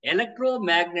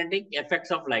electromagnetic effects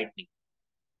of lightning.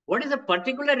 What is the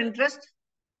particular interest?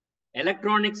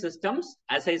 Electronic systems,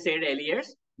 as I said earlier,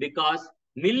 because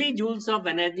millijoules of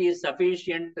energy is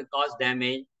sufficient to cause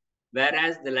damage,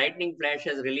 whereas the lightning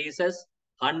flashes releases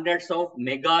hundreds of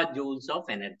megajoules of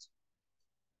energy.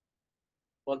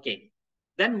 Okay.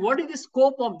 Then what is the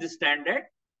scope of this standard?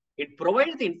 It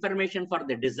provides the information for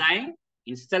the design,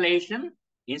 installation,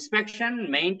 inspection,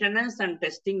 maintenance, and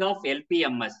testing of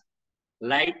LPMS,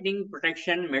 Lightning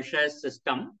Protection Measures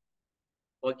System.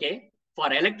 Okay.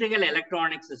 For electrical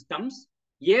electronic systems,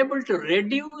 able to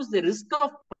reduce the risk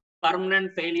of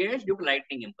permanent failures due to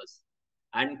lightning impulse.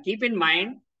 And keep in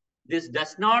mind, this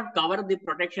does not cover the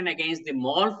protection against the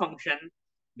malfunction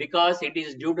because it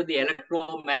is due to the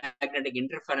electromagnetic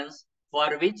interference,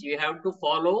 for which you have to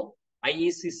follow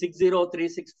IEC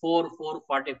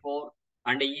 60364-444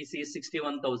 and IEC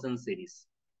 61000 series.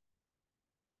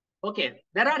 Okay,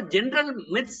 there are general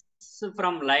myths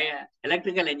from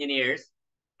electrical engineers.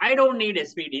 I don't need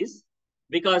SPDs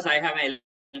because I have a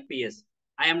LPS.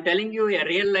 I am telling you a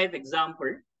real life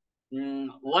example.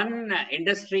 One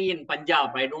industry in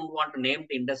Punjab, I don't want to name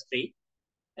the industry,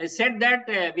 said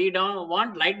that we don't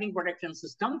want lightning protection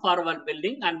system for our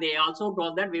building, and they also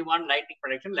told that we want lightning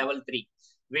protection level 3.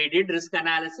 We did risk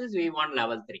analysis, we want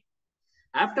level 3.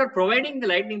 After providing the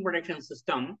lightning protection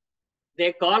system,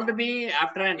 they called me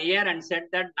after an year and said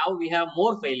that now we have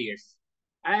more failures.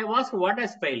 I asked what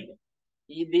has failed.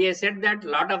 They said that a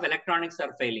lot of electronics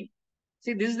are failing.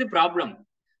 See, this is the problem.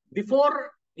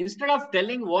 Before, instead of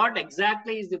telling what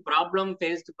exactly is the problem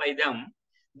faced by them,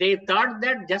 They thought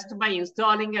that just by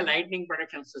installing a lightning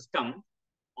protection system,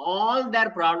 all their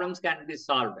problems can be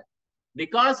solved.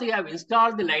 Because you have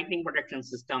installed the lightning protection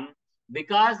system,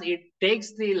 because it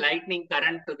takes the lightning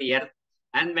current to the earth,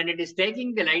 and when it is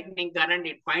taking the lightning current,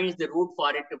 it finds the route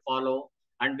for it to follow.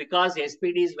 And because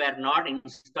SPDs were not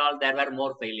installed, there were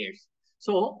more failures.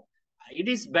 So it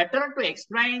is better to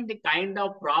explain the kind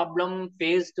of problem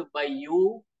faced by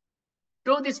you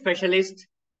to the specialist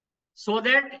so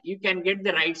that you can get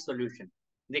the right solution.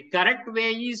 The correct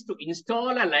way is to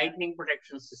install a lightning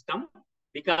protection system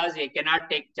because you cannot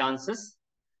take chances.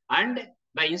 And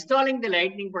by installing the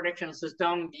lightning protection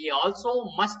system, we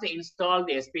also must install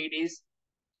the SPDs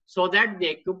so that the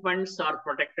equipments are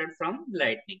protected from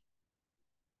lightning.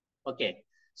 Okay,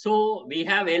 so we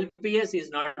have LPS is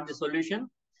not the solution.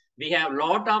 We have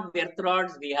lot of earth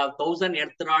rods. We have 1,000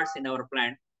 earth rods in our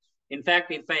plant. In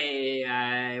fact, if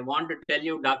I want to tell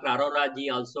you, Dr. Arora ji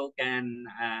also can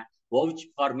vouch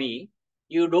for me.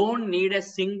 You don't need a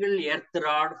single earth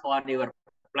rod for your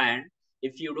plant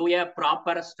if you do a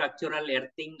proper structural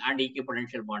earthing and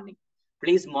equipotential bonding.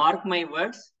 Please mark my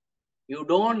words. You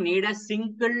don't need a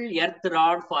single earth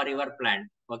rod for your plant.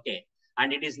 Okay,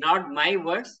 and it is not my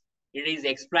words. It is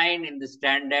explained in the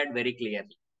standard very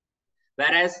clearly.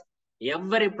 Whereas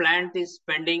every plant is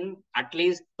spending at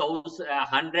least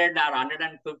 100 or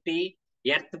 150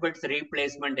 earth beds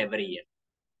replacement every year.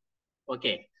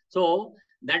 Okay, so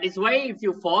that is why if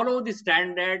you follow the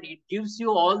standard, it gives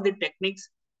you all the techniques.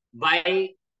 By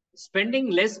spending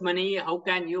less money, how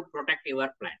can you protect your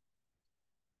plant?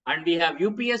 And we have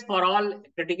UPS for all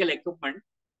critical equipment.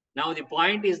 Now the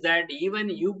point is that even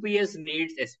UPS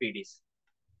needs SPDs.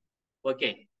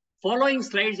 Okay, following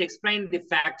slides explain the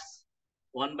facts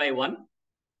one by one.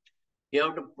 You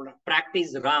have to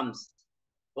practice Rams.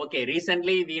 Okay,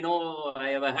 recently we know I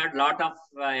have heard a lot of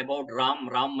about Ram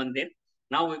Mandir.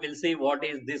 Now we will see what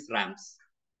is this Rams.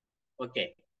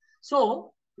 Okay,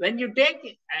 so when you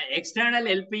take external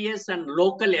LPS and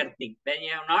local earthing, when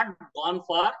you have not gone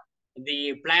for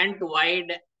the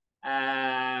plant-wide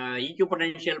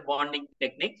equipotential bonding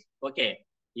technique, okay,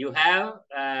 you have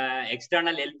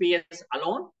external LPS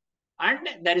alone, and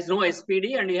there is no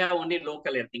SPD, and you have only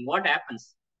local earthing. What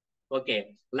happens?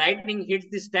 Okay, lightning hits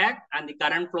the stack and the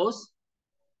current flows.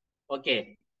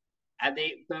 Okay,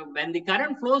 when the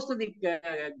current flows to the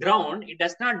ground, it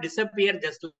does not disappear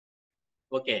just like,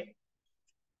 okay,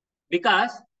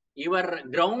 because your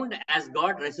ground has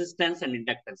got resistance and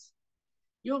inductance.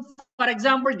 You, for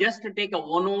example, just to take a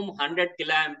 1 ohm 100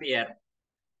 kiloampere,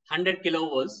 100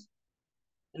 kilovolts,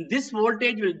 and this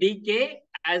voltage will decay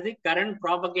as the current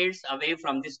propagates away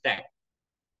from the stack.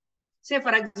 Say,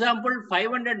 for example,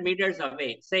 500 meters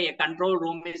away, say a control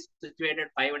room is situated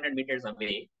 500 meters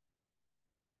away.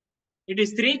 It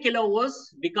is 3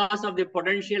 kilovolts because of the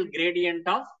potential gradient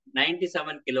of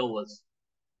 97 kilovolts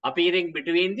appearing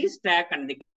between the stack and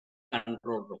the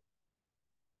control room.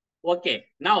 Okay,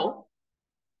 now,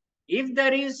 if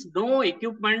there is no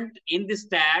equipment in the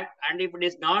stack and if it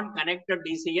is not connected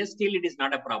DCS, still it is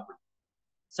not a problem.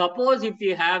 Suppose if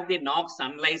you have the NOx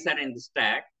analyzer in the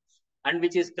stack and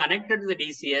which is connected to the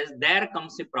DCS, there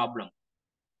comes a problem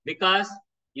because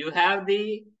you have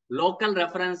the local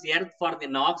reference earth for the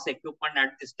NOx equipment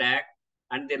at the stack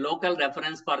and the local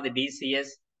reference for the DCS,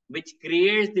 which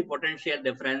creates the potential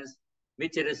difference,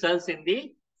 which results in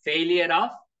the failure of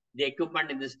the equipment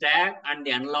in the stack and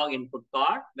the analog input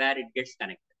card where it gets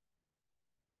connected.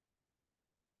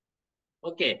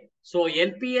 Okay, so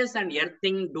LPS and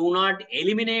earthing do not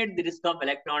eliminate the risk of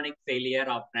electronic failure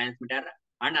of transmitter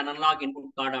and analog input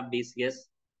card of DCS.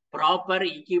 Proper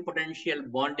equipotential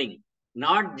bonding,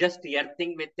 not just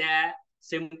earthing with a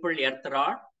simple earth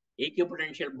rod,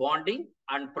 equipotential bonding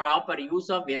and proper use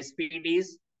of SPDs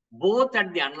both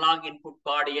at the analog input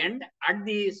card end and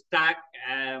the stack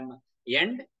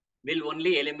end will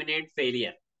only eliminate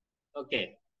failure.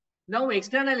 Okay. Now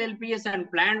external LPS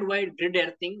and plant-wide grid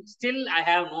earthing, still I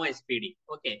have no SPD.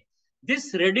 Okay.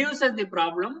 This reduces the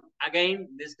problem. Again,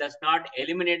 this does not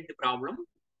eliminate the problem.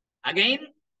 Again,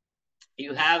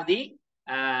 you have the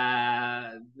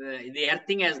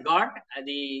earthing has got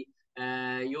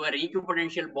your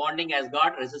equipotential bonding has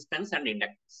got resistance and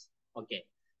inductance. Okay.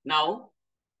 Now,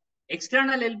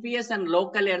 external LPS and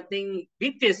local earthing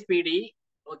with SPD.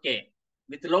 Okay.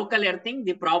 With local earthing,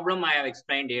 the problem I have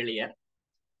explained earlier.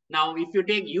 Now, if you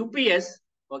take UPS,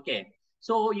 okay,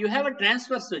 so you have a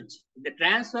transfer switch. The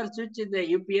transfer switch in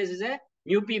the UPS is a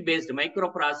MUP based,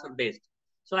 microprocessor based.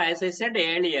 So as I said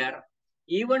earlier,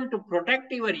 even to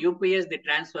protect your UPS, the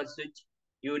transfer switch,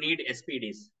 you need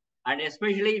SPDs. And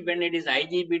especially when it is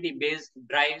IGBT based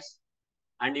drives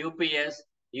and UPS,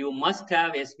 you must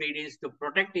have SPDs to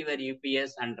protect your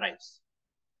UPS and drives.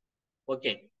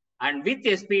 Okay. And with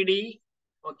SPD,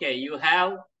 okay, you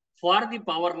have for the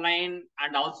power line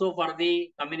and also for the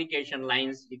communication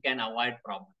lines, you can avoid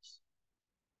problems.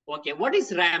 Okay, what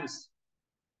is RAMS?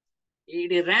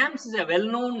 RAMS is a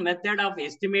well-known method of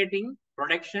estimating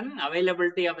production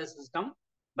availability of a system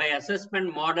by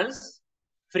assessment models,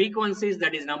 frequencies,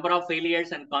 that is number of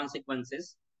failures and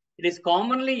consequences. It is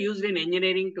commonly used in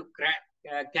engineering to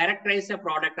characterize a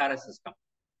product or a system.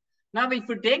 Now, if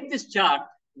you take this chart,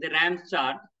 the RAMS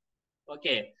chart,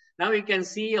 okay, now you can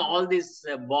see all these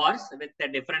bars with the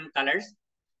different colors.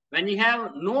 When you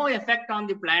have no effect on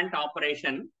the plant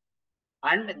operation,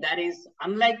 and there is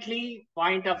unlikely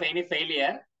point of any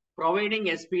failure, providing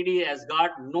SPD has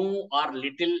got no or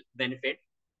little benefit.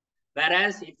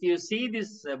 Whereas if you see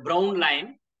this brown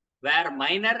line, where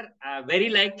minor, very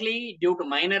likely due to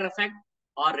minor effect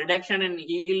or reduction in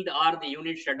yield or the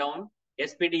unit shutdown,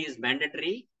 SPD is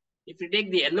mandatory. If you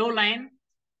take the yellow line,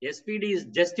 SPD is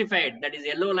justified. That is,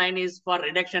 yellow line is for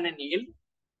reduction in yield.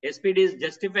 SPD is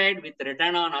justified with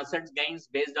return on assets gains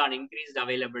based on increased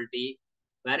availability.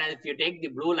 Whereas if you take the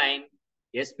blue line,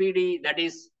 SPD, that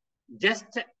is just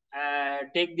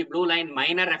take the blue line,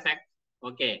 minor effect.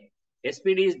 Okay.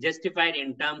 SPD is justified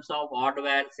in terms of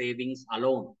hardware savings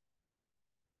alone.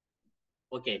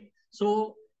 Okay.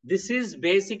 So this is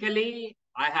basically,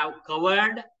 I have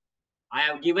covered, I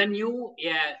have given you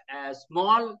a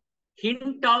small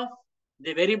hint of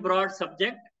the very broad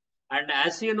subject. And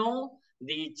as you know,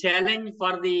 the challenge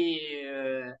for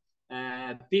the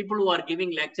people who are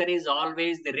giving lecture is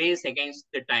always the race against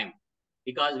the time,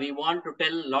 because we want to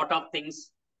tell a lot of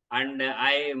things. And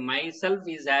I myself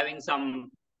is having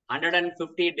some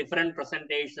 150 different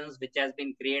presentations which has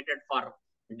been created for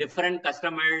different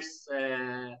customers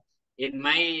in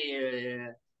my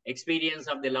experience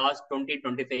of the last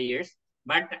 20-25 years.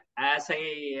 But as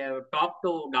I talked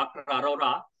to Dr.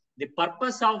 Arora, the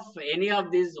purpose of any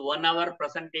of these 1 hour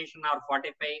presentation or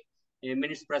 45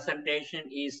 minutes presentation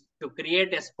is to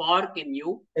create a spark in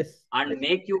you, Yes. and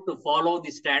make you to follow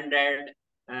the standard,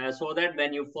 so that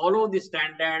when you follow the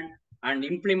standard and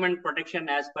implement protection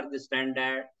as per the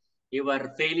standard,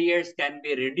 your failures can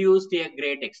be reduced to a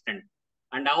great extent.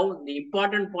 And now the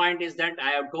important point is that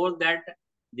I have told that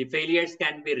the failures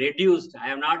can be reduced. I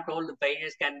have not told the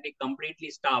failures can be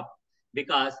completely stopped,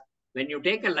 because when you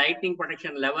take a lightning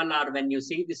protection level or when you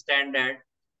see the standard,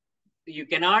 you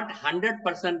cannot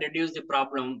 100% reduce the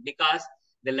problem, because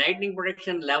the lightning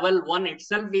protection level 1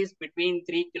 itself is between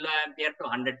 3 kiloampere to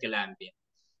 100 kiloampere.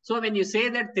 So when you say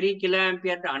that 3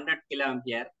 kiloampere to 100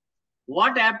 kiloampere,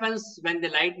 what happens when the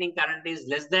lightning current is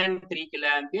less than 3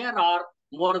 kiloampere or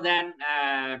more than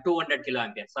 200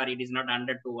 kiloampere? Sorry, it is not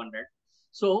 100, 200.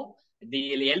 So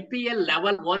the LPL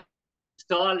level 1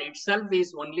 install itself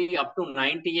is only up to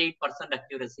 98%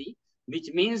 accuracy, which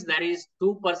means there is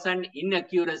 2%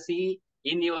 inaccuracy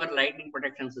in your lightning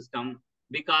protection system.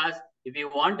 Because if you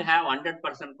want to have 100%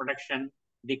 protection,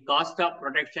 the cost of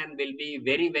protection will be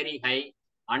very, very high.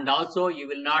 And also you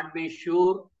will not be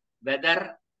sure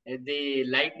whether the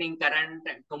lightning current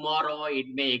tomorrow it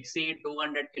may exceed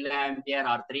 200 kiloampere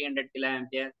or 300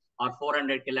 kiloampere or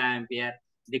 400 kiloampere.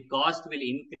 The cost will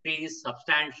increase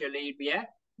substantially to a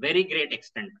very great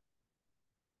extent.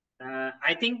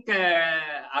 I think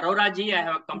Arora ji, I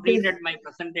have completed my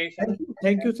presentation.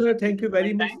 Thank you, sir. Thank you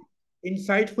very much.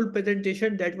 Insightful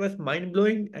presentation. That was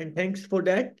mind-blowing, and thanks for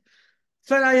that.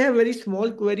 Sir, I have very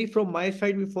small query from my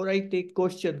side before I take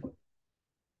question.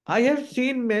 I have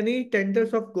seen many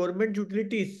tenders of government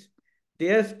utilities. They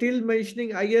are still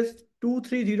mentioning IS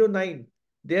 2309.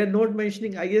 They are not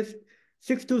mentioning IS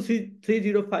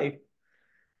 62305.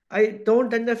 I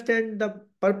don't understand the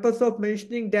purpose of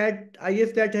mentioning that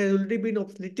IS that has already been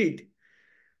obsoleted.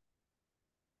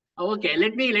 Okay,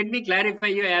 let me clarify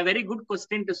you a very good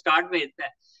question to start with.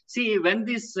 See, when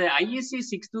this IEC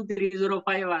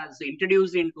 62305 was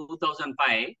introduced in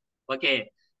 2005, okay,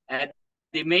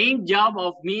 the main job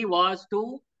of me was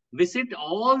to visit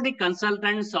all the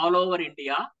consultants all over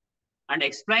India and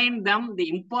explain them the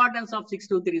importance of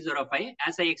 62305.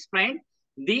 As I explained,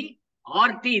 the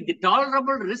RT, the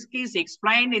tolerable risk, is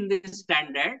explained in this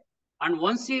standard. And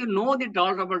once you know the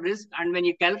tolerable risk, and when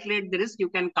you calculate the risk, you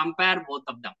can compare both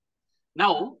of them.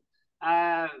 Now,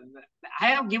 I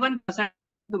have given to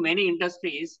many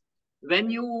industries. When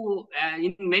you,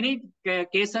 in many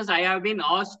cases, I have been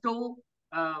asked to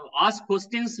ask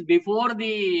questions before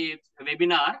the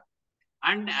webinar.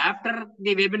 And after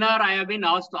the webinar, I have been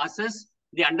asked to assess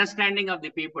the understanding of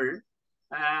the people.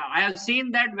 I have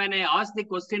seen that when I ask the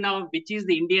question of which is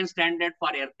the Indian standard for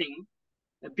earthing,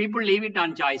 people leave it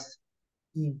on choice.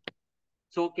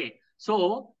 So, okay.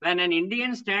 So, when an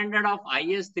Indian standard of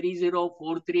IS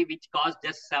 3043, which costs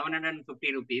just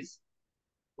 750 rupees,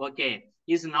 okay,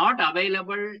 is not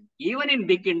available even in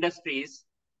big industries,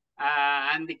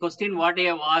 and the question what I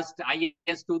have asked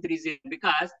IS 230,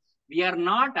 because we are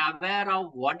not aware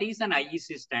of what is an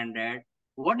IEC standard,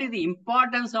 what is the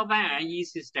importance of an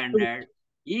IEC standard.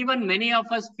 Even many of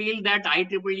us feel that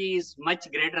IEEE is much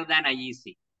greater than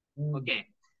IEC, okay,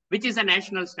 which is a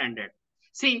national standard.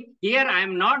 See, here I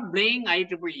am not blaming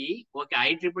IEEE. Okay,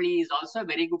 IEEE is also a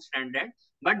very good standard,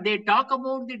 but they talk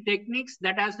about the techniques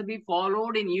that has to be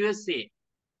followed in USA.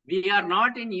 We are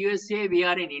not in USA, we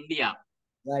are in India.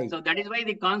 Right. So that is why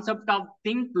the concept of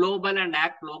think global and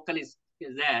act local is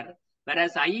there.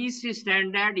 Whereas IEC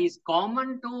standard is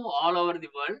common to all over the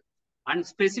world. And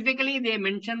specifically, they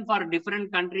mention for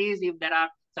different countries, if there are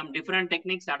some different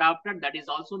techniques adopted, that is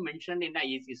also mentioned in the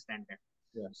IEC standard.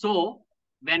 Yeah. So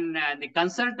when the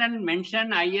consultant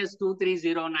mentioned IS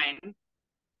 2309,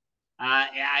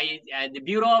 the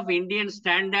Bureau of Indian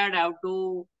Standard have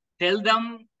to tell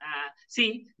them,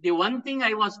 see, the one thing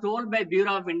I was told by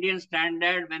Bureau of Indian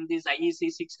Standard when this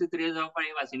IEC 62305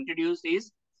 was introduced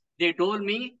is, they told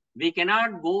me, we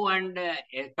cannot go and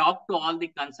talk to all the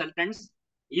consultants.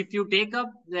 If you take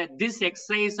up this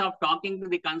exercise of talking to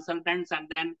the consultants and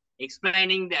then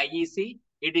explaining the IEC,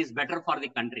 it is better for the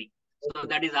country. So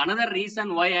that is another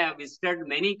reason why I have visited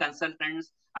many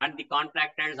consultants and the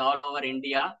contractors all over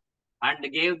India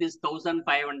and gave this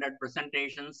 1,500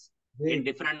 presentations in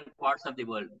different parts of the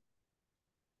world.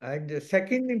 And the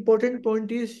second important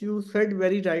point is, you said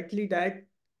very rightly that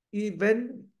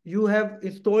when you have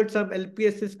installed some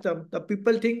LPS system, the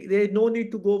people think there is no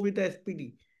need to go with the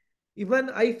SPD. Even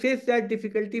I face that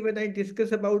difficulty when I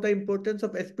discuss about the importance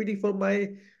of SPD for my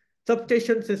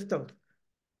substation system.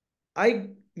 I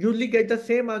usually get the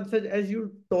same answer as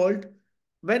you told.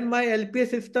 When my LPS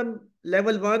system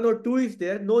level 1 or 2 is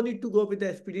there, no need to go with the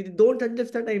SPD. They don't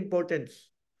understand the importance.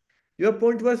 Your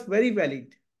point was very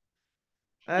valid.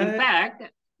 In fact,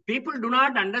 people do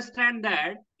not understand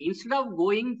that instead of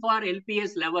going for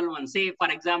LPS level 1, say for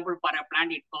example, for a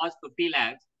plant it costs 50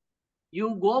 lakhs,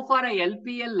 you go for a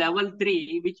LPL level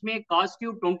 3, which may cost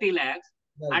you 20 lakhs,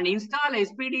 right, and install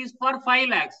SPDs for 5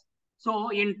 lakhs. So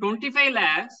in 25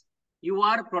 lakhs, you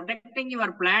are protecting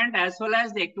your plant as well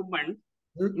as the equipment,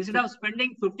 instead of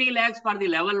spending 50 lakhs for the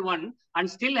level 1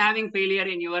 and still having failure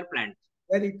in your plant.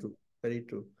 Very true. Very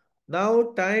true.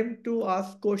 Now time to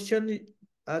ask question.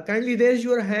 Kindly raise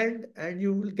your hand and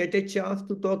you will get a chance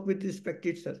to talk with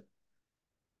respected sir.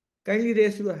 Kindly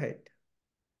raise your hand.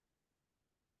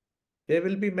 There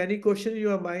will be many questions in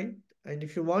your mind, and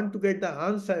if you want to get the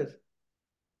answer,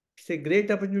 it's a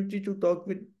great opportunity to talk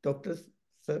with Dr.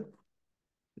 Sir.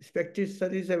 Respected sir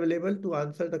is available to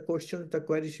answer the questions, the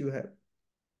queries you have.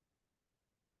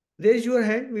 Raise your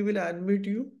hand, we will unmute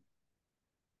you.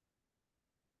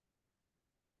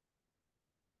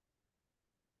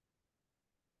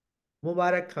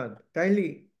 Mubarak Khan,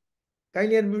 kindly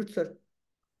unmute, sir.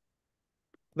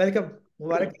 Welcome,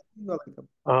 Mubarak.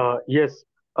 Welcome. Yes,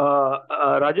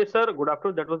 Rajesh sir, good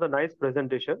afternoon. That was a nice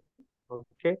presentation.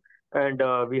 Okay, and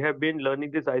we have been learning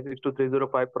this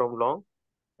I62305 from long,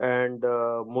 and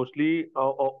mostly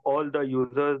all the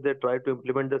users, they try to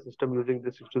implement the system using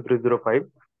the 62305.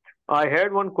 I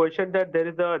had one question that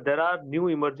there are new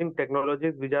emerging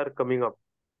technologies which are coming up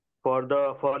for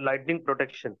lightning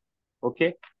protection.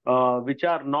 Okay, which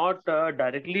are not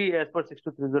directly as per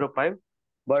 62305,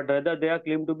 but rather they are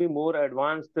claimed to be more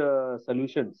advanced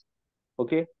solutions.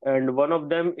 Okay, and one of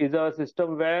them is a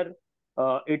system where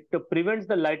it prevents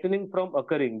the lightning from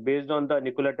occurring based on the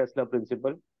Nikola Tesla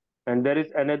principle, and there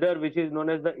is another which is known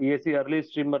as the ESC early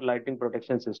streamer lightning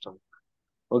protection system.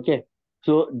 Okay,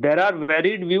 so there are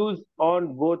varied views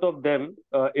on both of them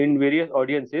in various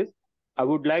audiences. I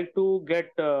would like to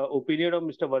get opinion of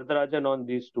Mr. Varadharanjan on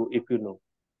these two, if you know.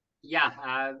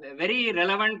 Yeah, very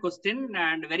relevant question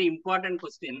and very important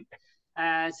question.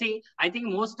 See, I think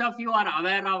most of you are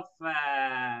aware of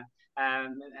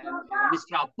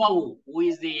Mr. Appau, who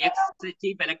is the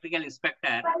ex-chief electrical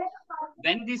inspector.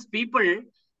 When these people,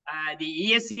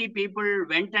 the ESC people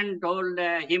went and told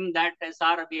him that,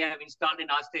 sir, we have installed in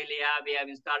Australia, we have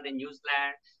installed in New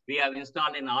Zealand, we have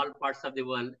installed in all parts of the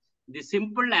world. The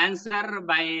simple answer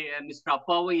by Mr.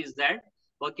 Appau is that,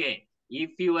 okay, if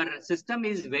your system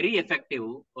is very effective,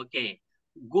 okay,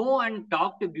 go and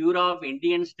talk to Bureau of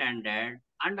Indian Standard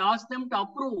and ask them to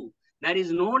approve. There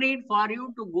is no need for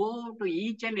you to go to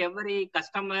each and every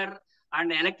customer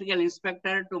and electrical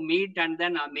inspector to meet and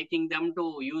then making them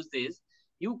to use this.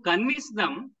 You convince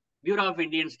them, Bureau of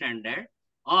Indian Standard,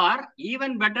 Or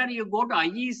even better, you go to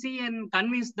IEC and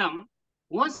convince them.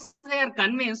 Once they are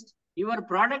convinced, your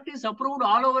product is approved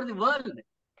all over the world.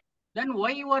 Then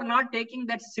why you are not taking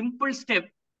that simple step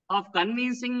of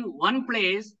convincing one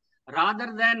place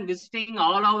rather than visiting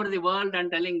all over the world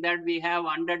and telling that we have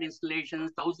 100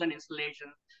 installations, 1,000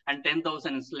 installations, and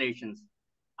 10,000 installations.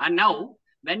 And now,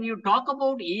 when you talk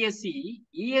about ESC,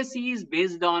 ESC is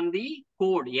based on the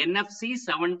code NFC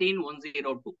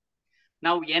 17102.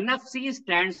 Now, NFC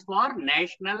stands for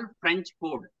National French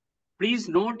Code. Please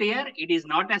note here, it is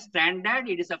not a standard,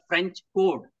 it is a French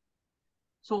code.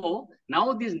 So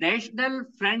now this National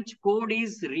French Code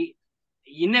is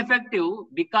ineffective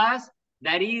because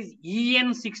there is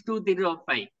EN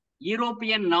 62305,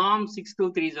 European norm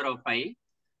 62305,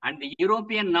 and the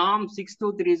European norm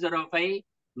 62305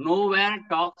 nowhere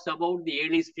talks about the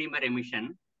early streamer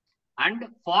emission. And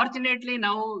fortunately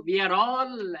now we are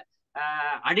all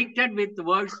addicted with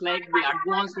words like the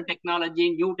advanced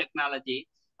technology, new technology.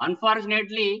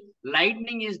 Unfortunately,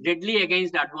 lightning is deadly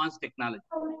against advanced technology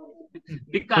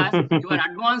because your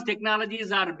advanced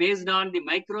technologies are based on the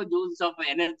microjoules of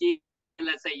energy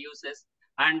LSI uses,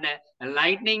 and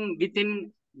lightning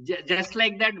within just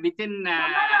like that within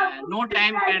no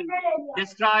time can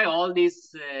destroy all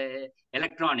these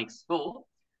electronics. So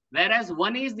whereas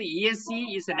one is the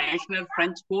ESC is a national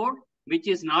French code which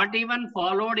is not even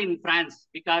followed in France,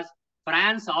 because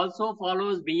France also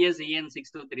follows BSEN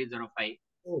 62305.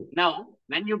 Oh. Now,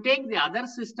 when you take the other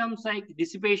systems like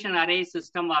dissipation array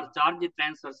system or charge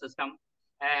transfer system,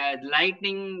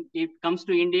 lightning, it comes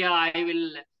to India, I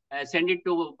will send it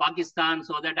to Pakistan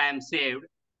so that I am saved.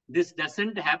 This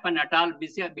doesn't happen at all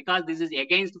because this is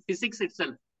against physics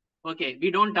itself. Okay, we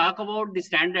don't talk about the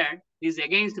standard, this is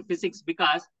against physics,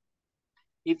 because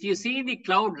if you see the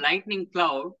cloud, lightning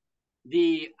cloud,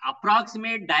 the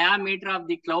approximate diameter of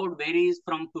the cloud varies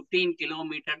from 15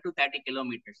 kilometers to 30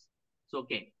 kilometers.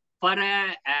 Okay, for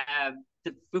a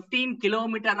 15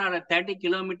 kilometer or a 30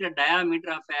 kilometer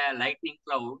diameter of a lightning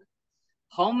cloud,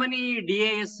 how many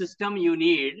DAS system you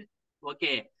need?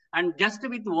 Okay, and just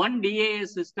with one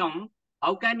DAS system,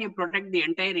 how can you protect the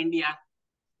entire India?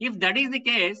 If that is the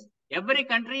case, every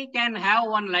country can have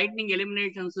one lightning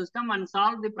elimination system and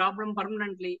solve the problem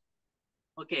permanently.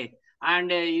 Okay,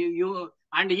 and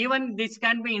and even this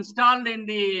can be installed in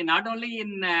the not only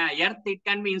in Earth, it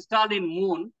can be installed in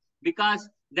Moon, because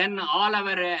then all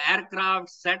our aircraft,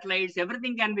 satellites,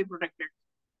 everything can be protected.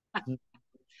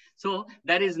 So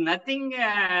there is nothing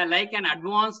like an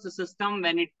advanced system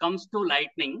when it comes to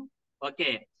lightning.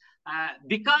 Okay,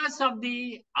 because of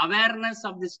the awareness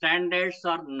of the standards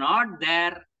are not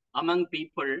there among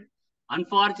people,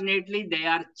 unfortunately, they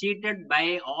are cheated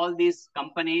by all these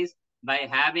companies by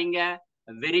having a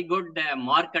very good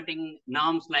marketing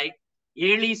norms like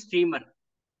early streamer.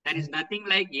 There is nothing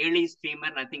like early streamer,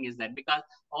 nothing is that, because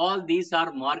all these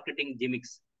are marketing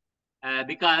gimmicks.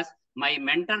 Because my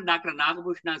mentor, Dr.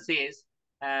 Nagabhushna, says,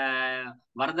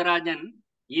 Varadharajan,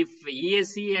 if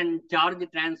ESC and charge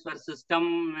transfer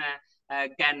system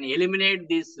can eliminate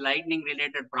this lightning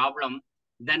related problem,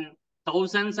 then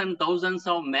thousands and thousands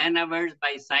of man hours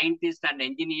by scientists and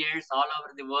engineers all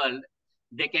over the world,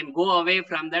 they can go away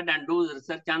from that and do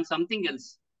research on something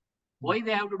else. Why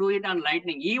they have to do it on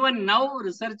lightning? Even now,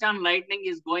 research on lightning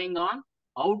is going on,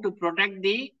 how to protect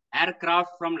the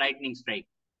aircraft from lightning strike.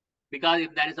 Because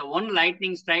if there is a one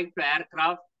lightning strike to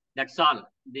aircraft, that's all.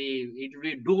 It will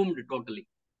be doomed totally.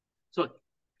 So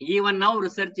even now,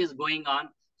 research is going on.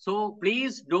 So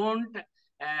please don't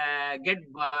get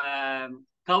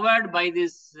covered by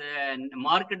this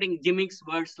marketing gimmicks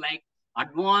words like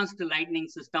advanced lightning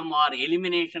system or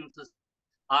elimination system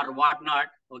or whatnot.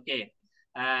 Okay,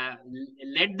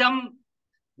 let them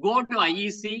go to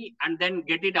IEC and then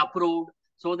get it approved,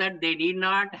 so that they need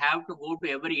not have to go to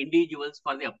every individuals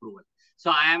for the approval.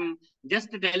 So I am just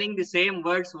telling the same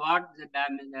words what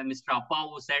Mr.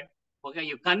 Appavu said. Okay,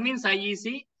 you convince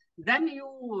IEC, then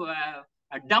you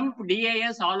dump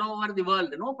DAS all over the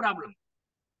world, no problem.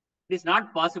 It is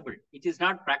not possible. It is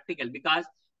not practical, because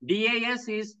DAS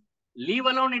is, leave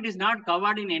alone, it is not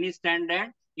covered in any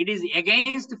standard. It is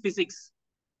against physics.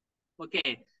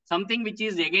 Okay, something which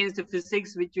is against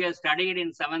physics, which we have studied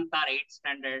in 7th or 8th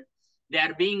standard, they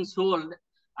are being sold.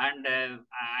 And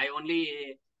I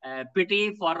only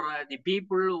pity for the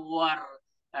people who are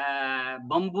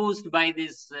bamboozled by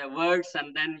these words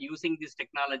and then using this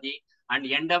technology and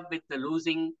end up with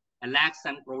losing lakhs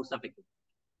and crores of equity.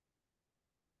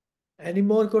 Any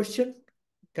more question?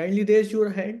 Kindly raise your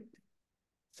hand.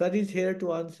 Sir is here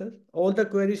to answer all the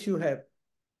queries you have.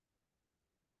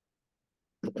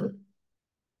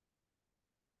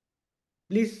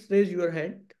 Please raise your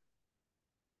hand.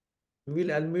 We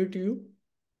will unmute you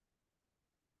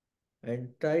and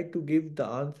try to give the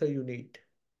answer you need.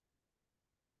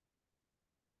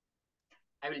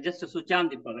 I will just switch on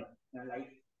the power light.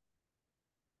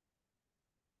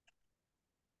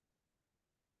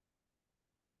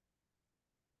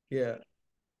 Yeah.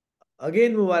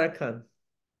 Again, Mubarak Khan.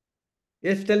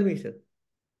 Yes, tell me, sir.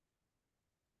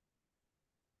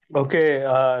 Okay,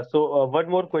 so one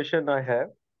more question I have,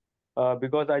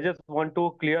 because I just want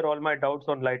to clear all my doubts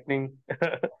on lightning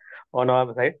on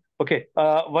our side. Okay,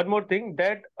 one more thing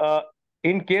that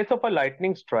in case of a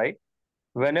lightning strike,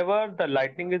 whenever the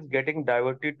lightning is getting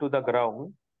diverted to the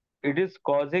ground, it is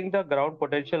causing the ground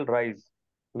potential rise,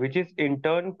 which is in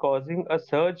turn causing a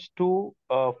surge to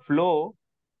flow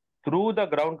through the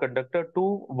ground conductor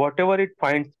to whatever it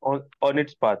finds on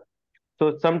its path.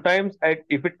 So sometimes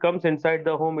if it comes inside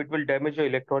the home, it will damage your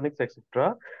electronics,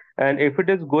 etc. And if it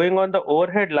is going on the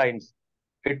overhead lines,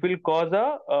 it will cause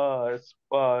a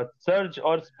surge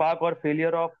or spark or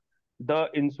failure of the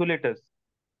insulators,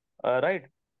 right?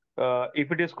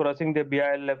 If it is crossing the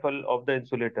BIL level of the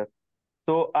insulator.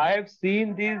 So I have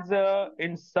seen these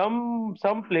in some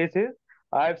places.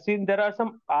 I have seen there are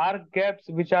some arc gaps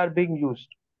which are being used,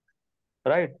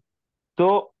 right?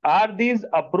 So, are these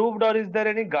approved, or is there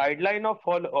any guideline of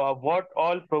what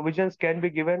all provisions can be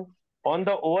given on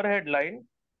the overhead line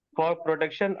for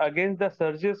protection against the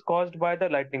surges caused by the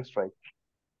lightning strike?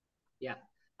 Yeah.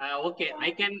 Okay,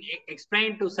 I can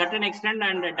explain to certain extent,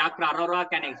 and Dr. Arora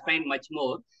can explain much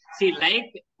more. See,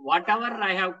 like whatever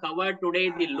I have covered today,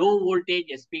 the low voltage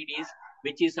SPDs,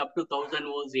 which is up to 1000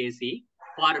 volts AC.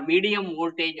 For medium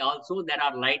voltage also, there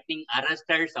are lightning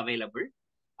arresters available.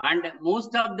 And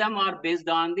most of them are based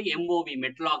on the MOV,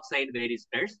 metal oxide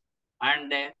varistors.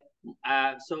 And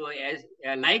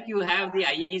like you have the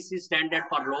IEC standard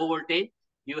for low voltage,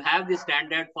 you have the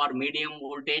standard for medium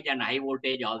voltage and high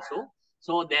voltage also.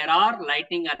 So there are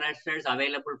lightning arresters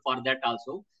available for that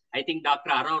also. I think Dr.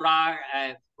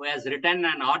 Arora, who has written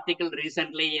an article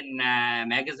recently in a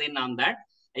magazine on that,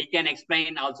 he can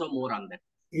explain also more on that.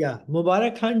 Yeah,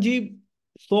 Mubarak Khan ji,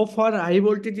 so far high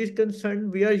voltage is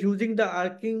concerned, we are using the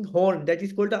arcing horn, that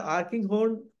is called the arcing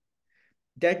horn,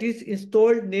 that is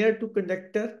installed near to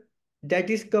conductor, that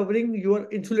is covering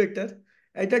your insulator.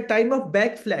 At the time of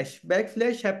backflash,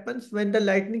 backflash happens when the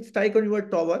lightning strike on your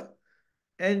tower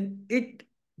and it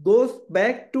goes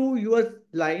back to your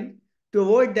line. To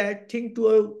avoid that thing,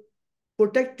 to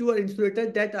protect your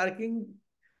insulator, that arcing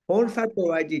horns are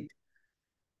provided.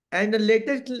 And the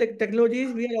latest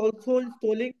technologies, we are also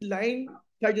installing line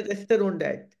side arrestor on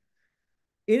that.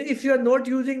 If you are not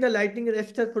using the lightning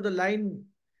arrestor for the line,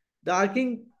 the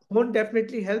arcing horn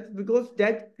definitely helps because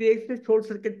that creates a short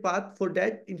circuit path for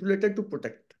that insulator to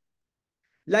protect.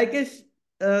 Like a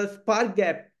spark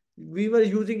gap we were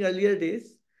using earlier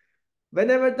days,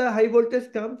 whenever the high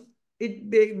voltage comes, it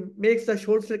makes a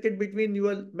short circuit between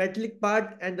your metallic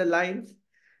part and the lines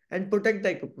and protect the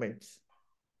equipments.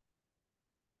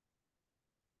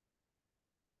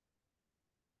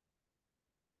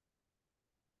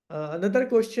 Another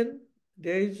question.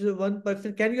 There is one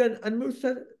person. Can you unmute,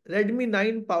 sir? Redmi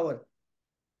 9 Power.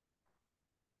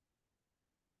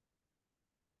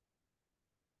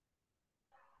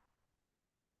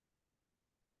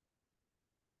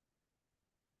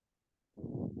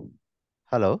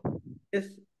 Hello. Yes.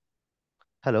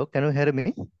 Hello. Can you hear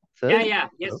me, sir? Yeah,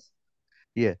 yes. Hello?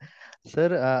 Yeah.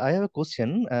 Sir, I have a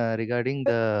question regarding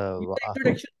Your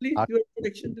introduction, please. Your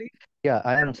introduction, please. Yeah,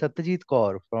 I am Satyajit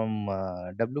Kaur from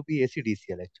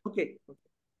WPACDCL actually. Okay.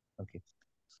 Okay.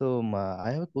 So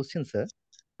I have a question, sir,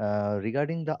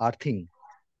 regarding the earthing.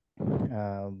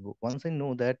 Once I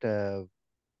know that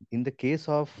in the case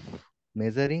of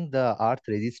measuring the earth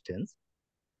resistance,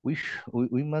 we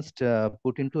must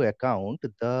put into account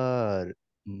the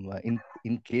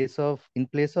in place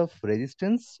of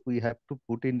resistance, we have to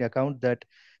put in account that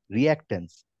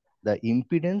reactance, the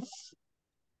impedance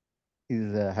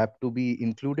is have to be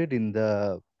included in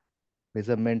the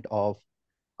measurement of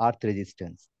earth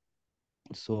resistance.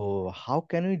 So how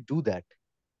can we do that,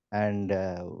 and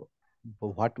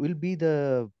what will be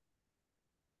the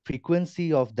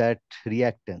frequency of that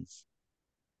reactance?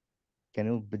 Can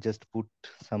you just put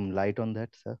some light on that,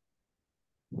 sir?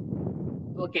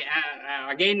 Okay.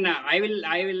 Again, I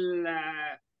will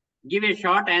give a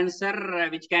short answer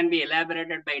which can be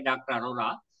elaborated by Dr.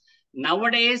 Arora.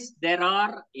 Nowadays, there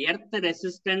are earth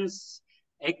resistance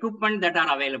equipment that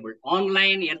are available.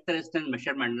 Online earth resistance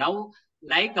measurement. Now,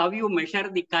 like how you measure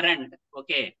the current,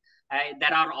 okay,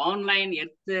 there are online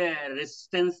earth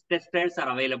resistance testers are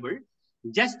available.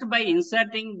 Just by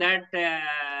inserting that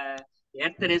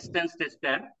earth resistance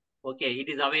tester, Okay, it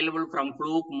is available from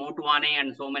Fluke, Motwane,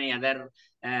 and so many other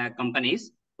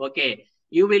companies. Okay,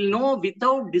 you will know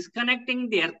without disconnecting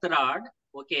the earth rod.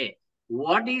 Okay,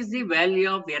 what is the value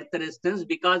of earth resistance,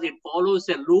 because it follows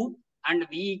a loop, and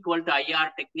V equal to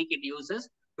IR technique it uses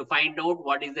to find out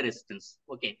what is the resistance.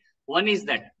 Okay, one is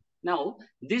that. Now,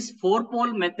 this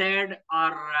four-pole method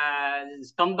or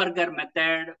Scumberger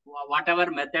method,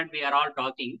 whatever method we are all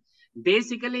talking,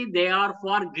 basically they are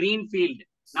for green field.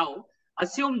 Now,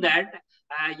 assume that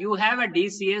you have a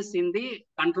DCS in the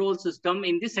control system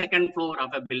in the second floor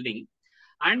of a building,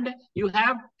 and you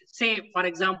have, say, for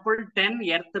example, 10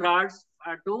 earth rods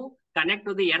to connect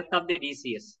to the earth of the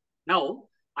DCS. Now,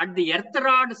 at the earth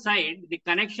rod side, the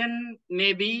connection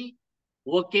may be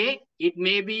okay, it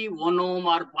may be 1 ohm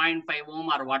or 0.5 ohm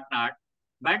or whatnot,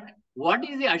 but what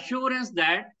is the assurance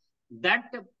that that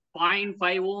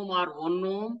 0.5 ohm or 1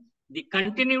 ohm, the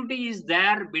continuity is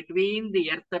there between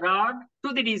the earth rod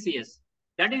to the DCS?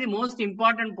 That is the most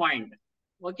important point.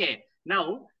 Okay,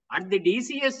 now at the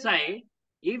DCS side,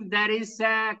 if there is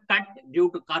a cut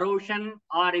due to corrosion,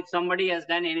 or if somebody has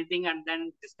done anything and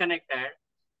then disconnected,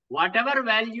 whatever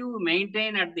value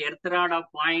maintain at the earth rod of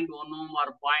 0.1 ohm or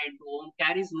 0.2 ohm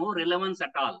carries no relevance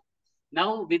at all.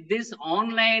 Now, with this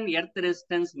online earth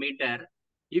resistance meter,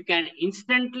 you can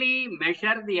instantly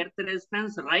measure the earth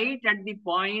resistance right at the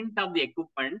point of the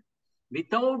equipment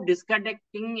without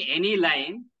disconnecting any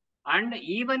line. And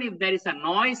even if there is a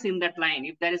noise in that line,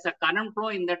 if there is a current flow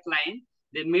in that line,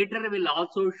 the meter will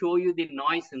also show you the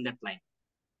noise in that line.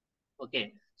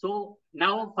 Okay. So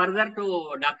now further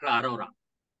to Dr. Arora.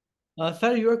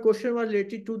 Sir, your question was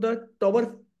related to the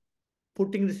tower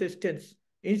footing resistance.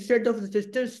 Instead of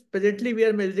resistance, presently we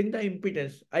are measuring the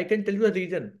impedance. I can tell you the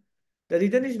reason. The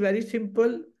reason is very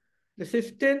simple.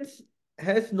 Resistance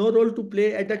has no role to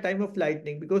play at the time of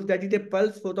lightning because that is a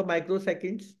pulse for the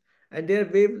microseconds and their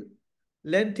wave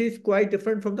length is quite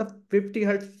different from the 50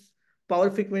 hertz power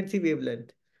frequency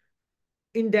wavelength.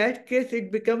 In that case,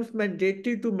 it becomes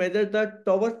mandatory to measure the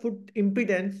tower foot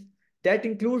impedance that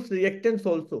includes reactance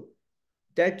also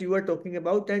that you are talking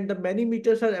about, and the many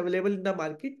meters are available in the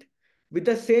market. With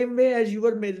the same way as you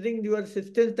are measuring your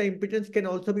resistance, the impedance can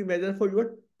also be measured for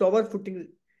your tower footing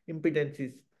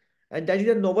impedances. And that is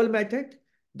a novel method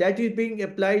that is being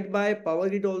applied by Power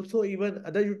Grid also, even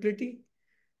other utility,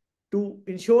 to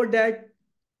ensure that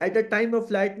at the time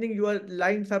of lightning, your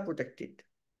lines are protected.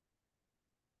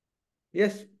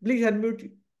 Yes, please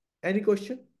unmute. Any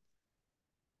question?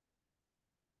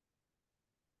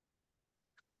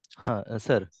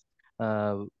 Sir,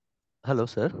 hello,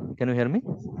 sir. Can you hear me?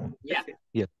 Yeah.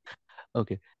 Yeah.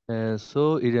 Okay. At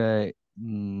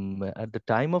the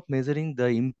time of measuring the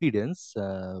impedance,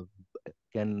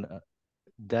 can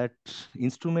that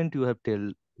instrument you have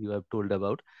told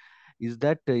about, is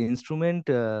that instrument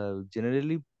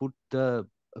generally put the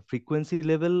frequency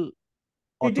level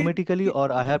automatically,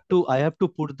 or I have to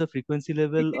put the frequency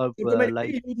level of like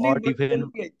Automatically, usually odd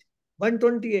even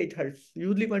 128 hertz,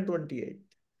 usually 128.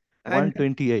 And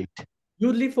 128?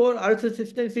 usually for earth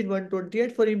resistance is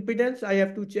 128. For impedance, I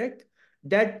have to check.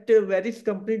 That varies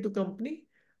company to company.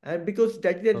 And because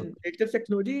that is Okay. a latest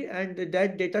technology and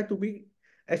that data to be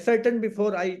ascertained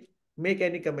before I make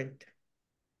any comment.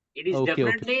 It is Okay.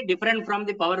 definitely different from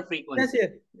the power Yes, frequency.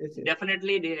 yes.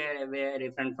 Definitely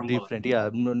different from power. Different, yeah.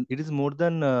 It is more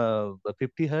than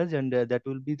 50 hertz, and that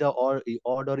will be the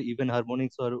odd or even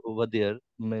harmonics or over there,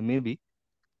 maybe,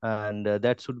 and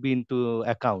that should be into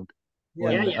account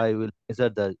Yeah. Yeah, when yeah. I will measure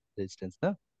the resistance.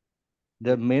 Huh?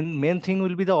 The main thing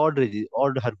will be the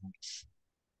odd harmonics.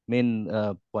 Main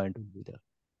point will be there.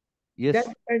 That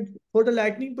Yes. and for the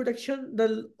lightning protection, the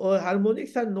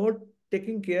harmonics are not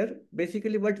taking care.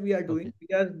 Basically, what we are doing, Okay.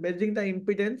 we are measuring the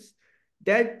impedance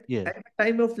that Yes. at the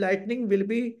time of lightning will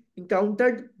be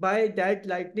encountered by that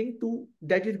lightning to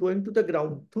that is going to the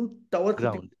ground through tower footing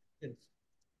Ground. resistance.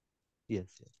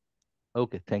 Yes.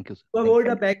 Okay. Thank you, sir. To Thank avoid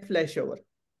you. a backflash over.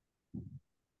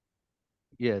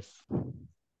 Yes.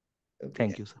 Okay.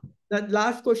 Thank you, sir. The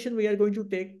last question we are going to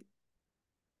take.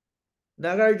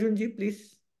 Nagarjun ji,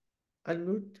 please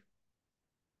unmute.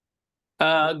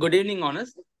 Good evening,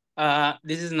 honors.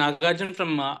 This is Nagarjun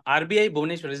from RBI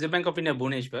Bhubaneswar, Reserve Bank of India,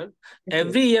 Bhubaneswar.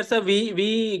 Every year, sir,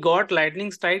 we got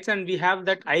lightning strikes and we have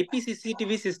that IP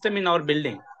CCTV system in our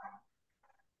building.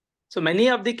 So many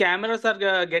of the cameras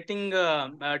are getting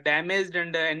damaged,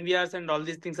 and NVRs and all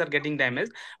these things are getting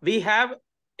damaged. We have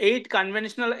 8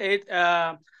 conventional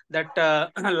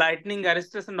lightning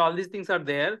arresters and all these things are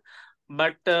there.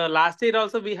 But last year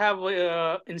also we have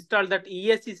installed that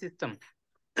ESC system.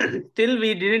 Still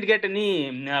we didn't get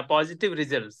any positive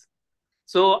results.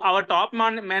 So our top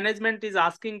management is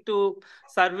asking to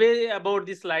survey about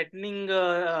this lightning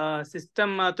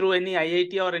system through any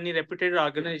IIT or any reputed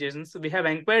organizations. We have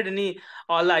inquired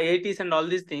all IITs and all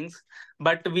these things,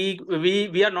 but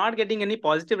we are not getting any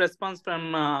positive response from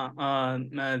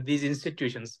these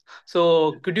institutions.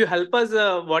 So could you help us?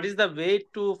 What is the way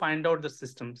to find out the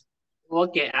systems?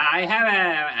 Okay, I have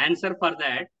an answer for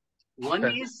that. One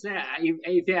is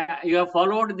if you have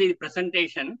followed the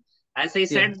presentation, as I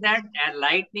said that a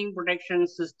lightning protection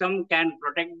system can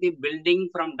protect the building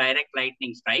from direct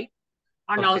lightning strike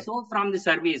and also from the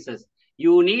services.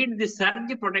 You need the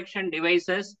surge protection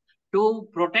devices to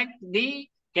protect the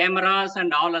cameras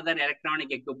and all other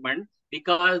electronic equipment,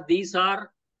 because these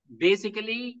are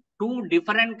basically two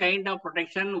different kind of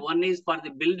protection. One is for the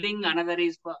building, another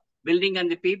is for building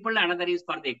and the people, another is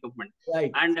for the equipment.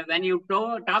 Right. And when you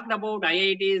talked about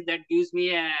IITs, that gives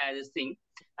me this thing.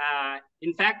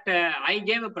 In fact, I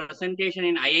gave a presentation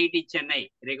in IIT Chennai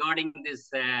regarding this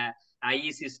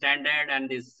IEC standard and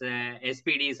this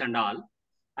SPDs and all.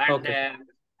 And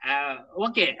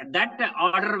okay, that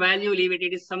order value, leave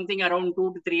it is something around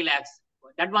 2 to 3 lakhs.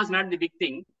 That was not the big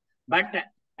thing. But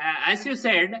as you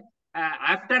said,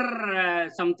 after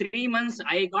some 3 months,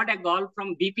 I got a call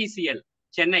from BPCL,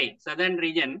 Chennai, Southern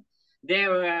region. They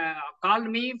called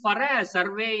me for a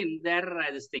survey in their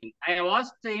this thing. I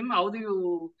asked him, how do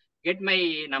you get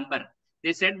my number?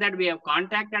 They said that we have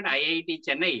contacted IIT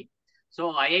Chennai.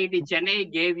 So IIT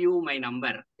Chennai gave you my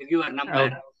number, your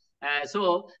number.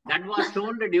 So that was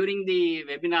told during the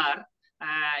webinar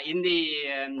in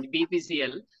the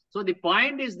BPCL. So the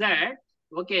point is that,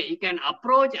 okay, you can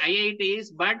approach IITs,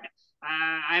 but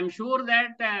I'm sure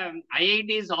that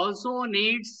IITs also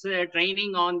needs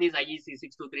training on this IEC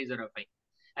 62305.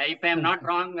 If I'm not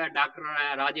wrong, Dr.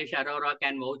 Rajesh Arora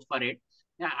can vouch for it.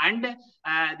 And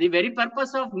the very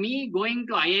purpose of me going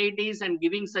to IITs and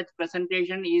giving such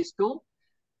presentation is to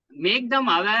make them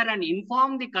aware and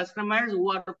inform the customers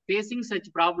who are facing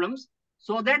such problems,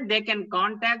 so that they can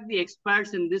contact the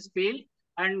experts in this field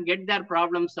and get their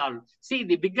problem solved. See,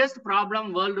 the biggest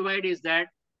problem worldwide is that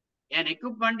an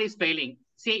equipment is failing.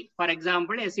 See, for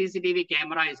example, a CCTV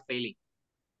camera is failing.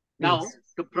 Now,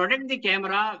 to protect the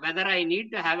camera, whether I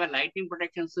need to have a lightning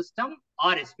protection system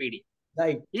or SPD.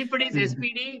 Right. If it is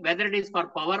SPD, whether it is for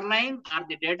power line or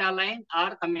the data line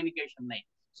or communication line.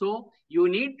 So you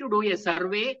need to do a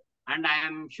survey, and I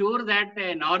am sure that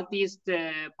northeast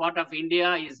part of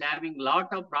India is having a lot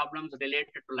of problems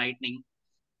related to lightning.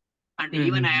 And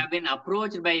even I have been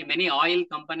approached by many oil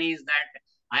companies that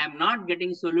I am not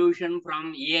getting solution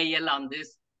from EIL on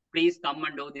this. Please come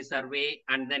and do the survey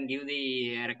and then give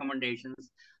the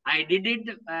recommendations. I did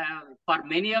it for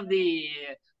many of the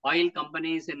oil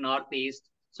companies in Northeast.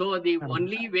 So the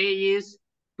only way is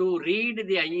to read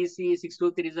the IEC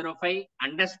 62305,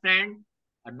 understand,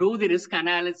 do the risk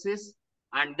analysis,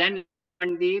 and then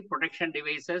the protection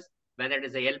devices, whether it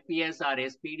is a LPS or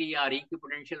SPD or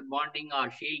equipotential bonding or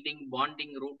shielding,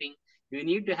 bonding, routing. You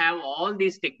need to have all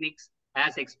these techniques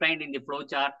as explained in the flow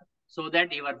chart, so that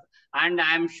and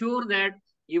I'm sure that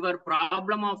your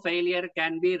problem of failure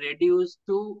can be reduced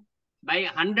to by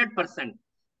 100%.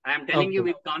 I am telling you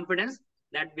with confidence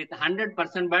that with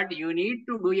 100%, but you need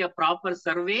to do a proper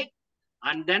survey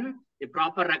and then the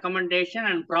proper recommendation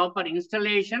and proper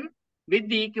installation with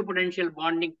the equipotential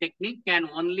bonding technique can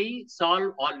only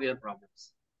solve all your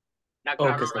problems. Dr.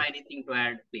 Arora, anything to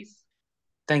add, please?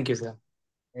 Thank you, sir.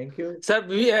 Thank you.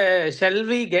 Sir, shall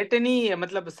we get any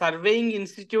surveying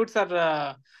institutes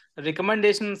or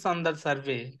recommendations on that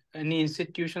survey? Any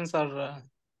institutions, or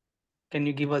can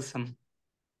you give us some?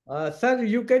 Sir,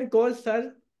 you can call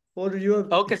sir for your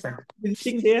sir.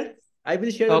 visiting there. I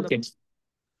will share. Okay,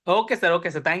 sir. Okay,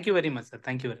 sir. Thank you very much, sir.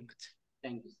 Thank you very much.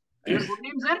 Thank you. Your good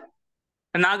name, sir?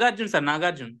 Nagarjun, sir.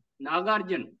 Nagarjun.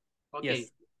 Nagarjun. Okay. Yes.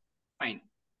 Fine.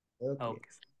 Okay.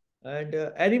 And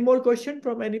any more question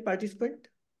from any participant?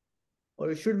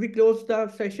 Or should we close the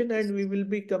session and we will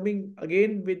be coming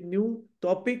again with new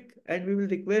topic, and we will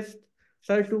request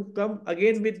sir to come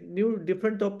again with new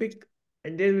different topic,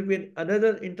 and there will be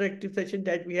another interactive session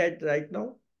that we had right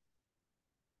now.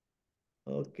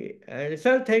 Okay. And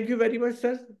sir, thank you very much,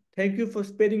 sir. Thank you for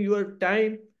sparing your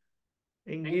time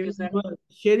and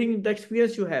sharing the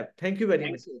experience you have. Thank you very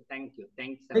much. Thank you.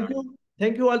 Thanks. Thank you.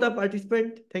 Thank you all the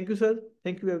participants. Thank you, sir.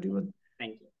 Thank you, everyone.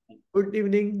 Thank you. Good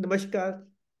evening. Namaskar.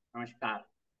 Namaskar.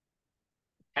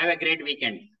 Have a great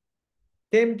weekend.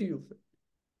 Same to you, sir.